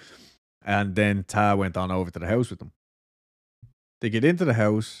know? And then Ta went on over to the house with them. They get into the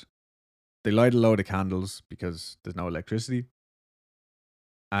house. They light a load of candles because there's no electricity.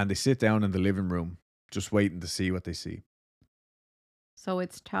 And they sit down in the living room, just waiting to see what they see. So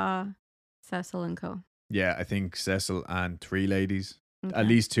it's Ta, Cecil and Co. Yeah, I think Cecil and 3 ladies. Okay. At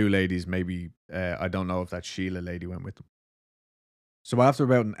least 2 ladies, maybe. I don't know if that Sheila lady went with them. So after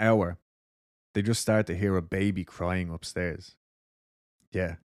about an hour, they just start to hear a baby crying upstairs.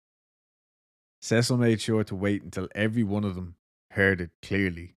 Yeah. Cecil made sure to wait until every one of them heard it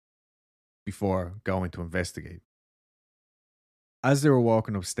clearly before going to investigate. As they were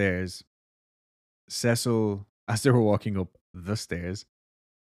walking upstairs, as they were walking up the stairs,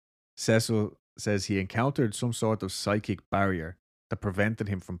 Cecil says he encountered some sort of psychic barrier that prevented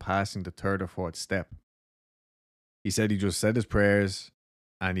him from passing the 3rd or 4th step. He said he just said his prayers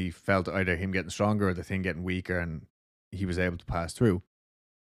and he felt either him getting stronger or the thing getting weaker and he was able to pass through.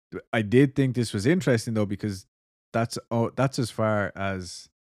 I did think this was interesting though, because that's as far as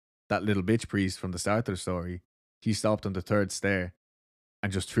that little bitch priest from the start of the story. He stopped on the 3rd stair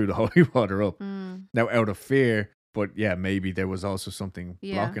and just threw the holy water up. Mm. Now out of fear, but yeah, maybe there was also something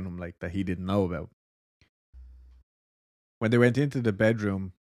Yeah. blocking him like that he didn't know about. When they went into the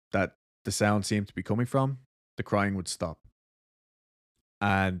bedroom that the sound seemed to be coming from, the crying would stop.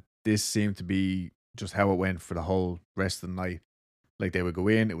 And this seemed to be just how it went for the whole rest of the night. Like they would go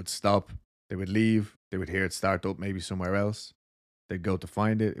in, it would stop, they would leave, they would hear it start up maybe somewhere else. They'd go to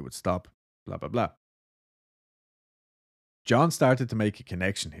find it, it would stop, blah, blah, blah. John started to make a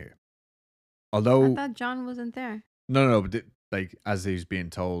connection here. I Although, thought John wasn't there. no, but like as he was being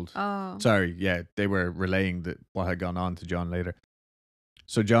told. Oh. Sorry, yeah, they were relaying what had gone on to John later.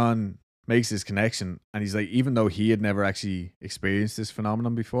 So John makes this connection and he's like, even though he had never actually experienced this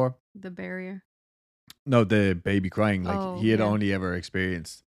phenomenon before, The barrier. no, the baby crying, like Oh, he had yeah. only ever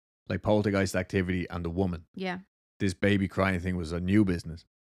experienced like poltergeist activity and the woman. Yeah. This baby crying thing was a new business.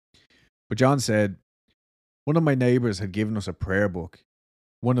 But John said, one of my neighbors had given us a prayer book,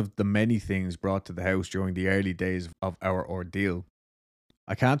 one of the many things brought to the house during the early days of our ordeal.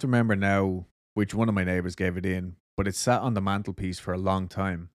 I can't remember now which one of my neighbors gave it in, but it sat on the mantelpiece for a long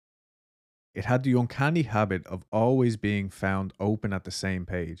time. It had the uncanny habit of always being found open at the same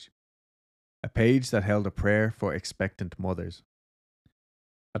page. A page that held a prayer for expectant mothers.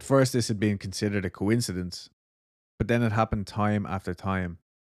 At first, this had been considered a coincidence, but then it happened time after time.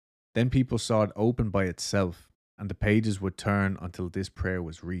 Then people saw it open by itself, and the pages would turn until this prayer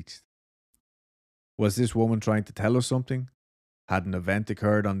was reached. Was this woman trying to tell us something? Had an event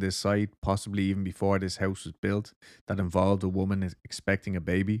occurred on this site, possibly even before this house was built, that involved a woman expecting a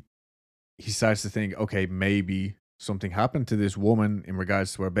baby? He starts to think, okay, maybe something happened to this woman in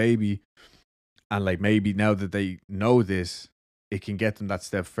regards to her baby, and like maybe now that they know this, it can get them that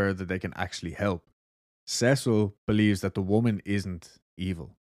step further, they can actually help. Cecil believes that the woman isn't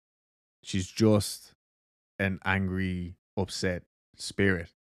evil. She's just an angry, upset spirit.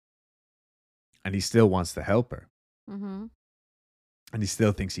 And he still wants to help her. Mm-hmm. And he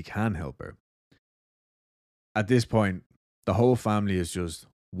still thinks he can help her. At this point, the whole family is just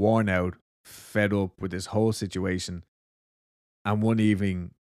worn out, fed up with this whole situation. And one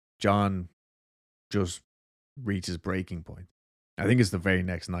evening, John just reaches breaking point. I think it's the very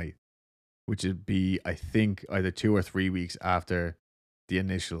next night, which would be, I think, either 2 or 3 weeks after the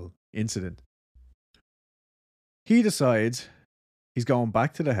initial incident. He decides he's going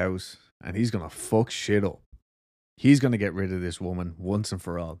back to the house and he's going to fuck shit up. He's going to get rid of this woman once and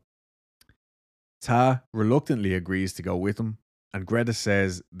for all. Ta reluctantly agrees to go with him, and Greta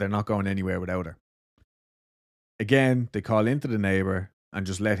says they're not going anywhere without her. Again, they call into the neighbor and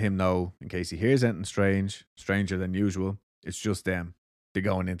just let him know in case he hears anything strange, stranger than usual. It's just them. They're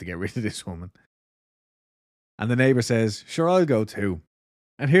going in to get rid of this woman. And the neighbor says, sure, I'll go too.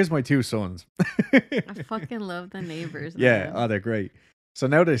 And here's my 2 sons. I fucking love the neighbors. Yeah, Man. oh, they're great. So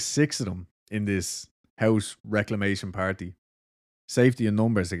now there's 6 of them in this house reclamation party. Safety in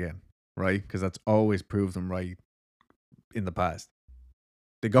numbers again, right? Because that's always proved them right in the past.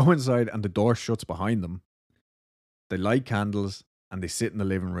 They go inside and the door shuts behind them. They light candles and they sit in the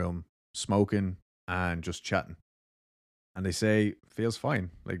living room smoking and just chatting. And they say, feels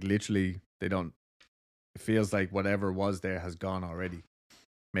fine. Like literally, they don't, it feels like whatever was there has gone already.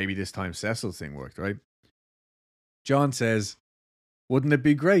 Maybe this time Cecil's thing worked, right? John says, wouldn't it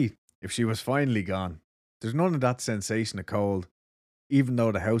be great if she was finally gone? There's none of that sensation of cold, even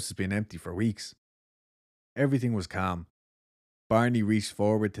though the house has been empty for weeks. Everything was calm. Barney reached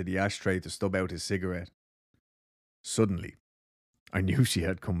forward to the ashtray to stub out his cigarette. Suddenly, I knew she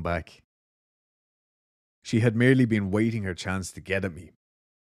had come back. She had merely been waiting her chance to get at me.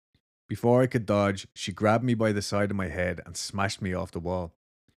 Before I could dodge, she grabbed me by the side of my head and smashed me off the wall.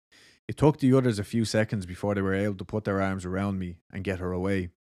 It took the others a few seconds before they were able to put their arms around me and get her away.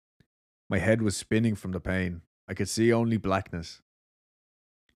 My head was spinning from the pain. I could see only blackness.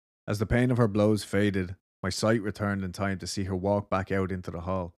 As the pain of her blows faded, my sight returned in time to see her walk back out into the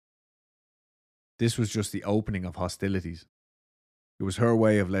hall. This was just the opening of hostilities. It was her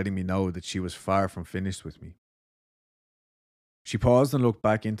way of letting me know that she was far from finished with me. She paused and looked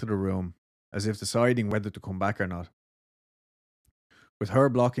back into the room, as if deciding whether to come back or not. With her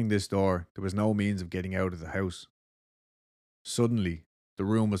blocking this door, there was no means of getting out of the house. Suddenly, the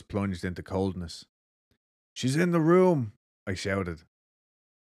room was plunged into coldness. She's in the room, I shouted.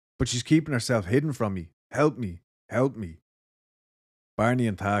 But she's keeping herself hidden from me. Help me, help me. Barney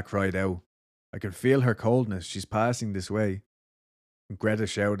and Ta cried out. I can feel her coldness. She's passing this way. And Greta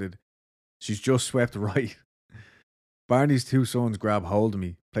shouted, she's just swept right. Barney's 2 sons grabbed hold of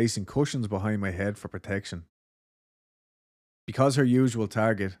me, placing cushions behind my head for protection. Because her usual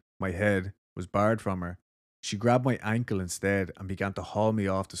target, my head, was barred from her, she grabbed my ankle instead and began to haul me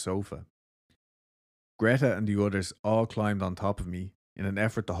off the sofa. Greta and the others all climbed on top of me in an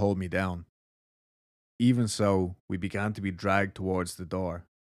effort to hold me down. Even so, we began to be dragged towards the door.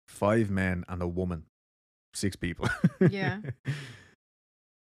 5 men and a woman. 6 people. Yeah.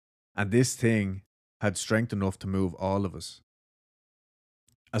 And this thing had strength enough to move all of us.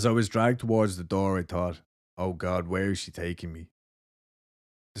 As I was dragged towards the door, I thought, oh God, where is she taking me?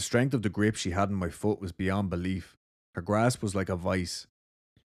 The strength of the grip she had on my foot was beyond belief. Her grasp was like a vice.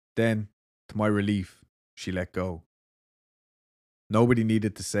 Then, to my relief, she let go. Nobody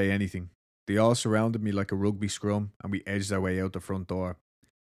needed to say anything. They all surrounded me like a rugby scrum and we edged our way out the front door.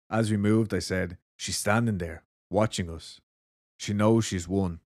 As we moved, I said, she's standing there, watching us. She knows she's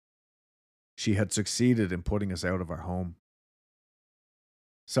won. She had succeeded in putting us out of our home.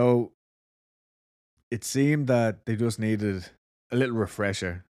 So, it seemed that they just needed a little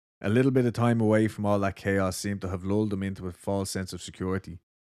refresher. A little bit of time away from all that chaos seemed to have lulled them into a false sense of security.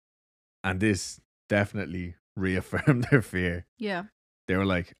 And this definitely reaffirmed their fear. Yeah. They were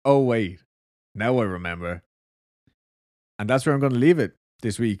like, oh wait, now I remember. And that's where I'm going to leave it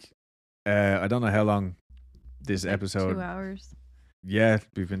this week. I don't know how long this episode. 2 hours. Yeah,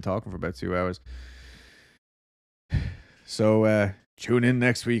 we've been talking for about 2 hours. So tune in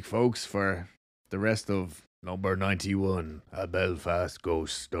next week, folks, for the rest of number 91, A Belfast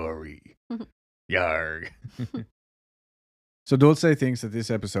Ghost Story. Yarg. So Dulce thinks that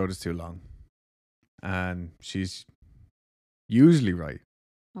this episode is too long. And she's usually right.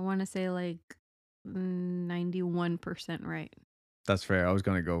 I want to say like 91% right. That's fair. I was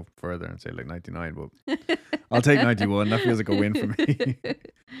going to go further and say like 99, but I'll take 91. That feels like a win for me.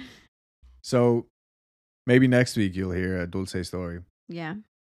 So maybe next week you'll hear a Dulce story. Yeah.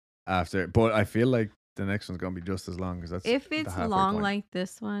 After, but I feel like the next one's going to be just as long because that's If the it's halfway long point. like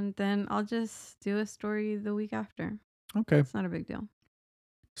this one, then I'll just do a story the week after. Okay. It's not a big deal.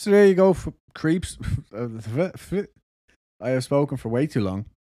 So there you go, for creeps. I have spoken for way too long.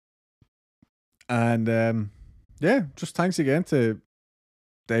 And yeah, just thanks again to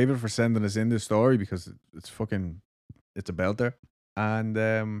David for sending us in this story because it's a belter.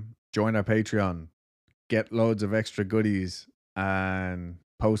 And join our Patreon, get loads of extra goodies and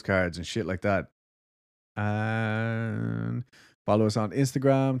postcards and shit like that. And follow us on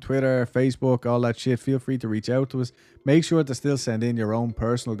Instagram, Twitter, Facebook, all that shit. Feel free to reach out to us. Make sure to still send in your own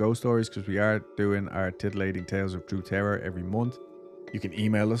personal ghost stories because we are doing our titillating tales of true terror every month. You can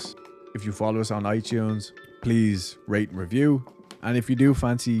email us. If you follow us on iTunes, please rate and review. And if you do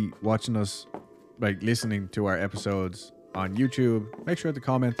fancy watching us, like listening to our episodes on YouTube. Make sure to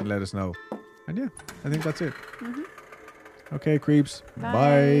comment and let us know. And yeah, I think that's it. Mhm. Okay, creeps.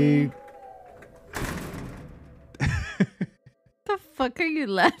 Bye. Bye. The fuck are you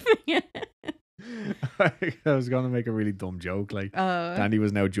laughing at? I was gonna make a really dumb joke, like Oh. Danny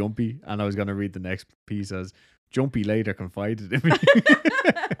was now Jumpy, and I was gonna read the next piece as Jumpy later confided in me.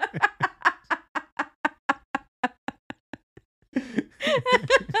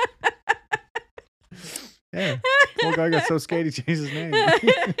 Yeah, poor guy got so scared he changed his name.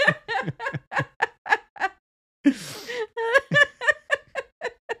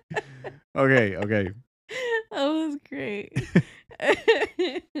 Okay. That was great.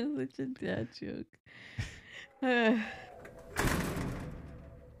 Such a dad joke.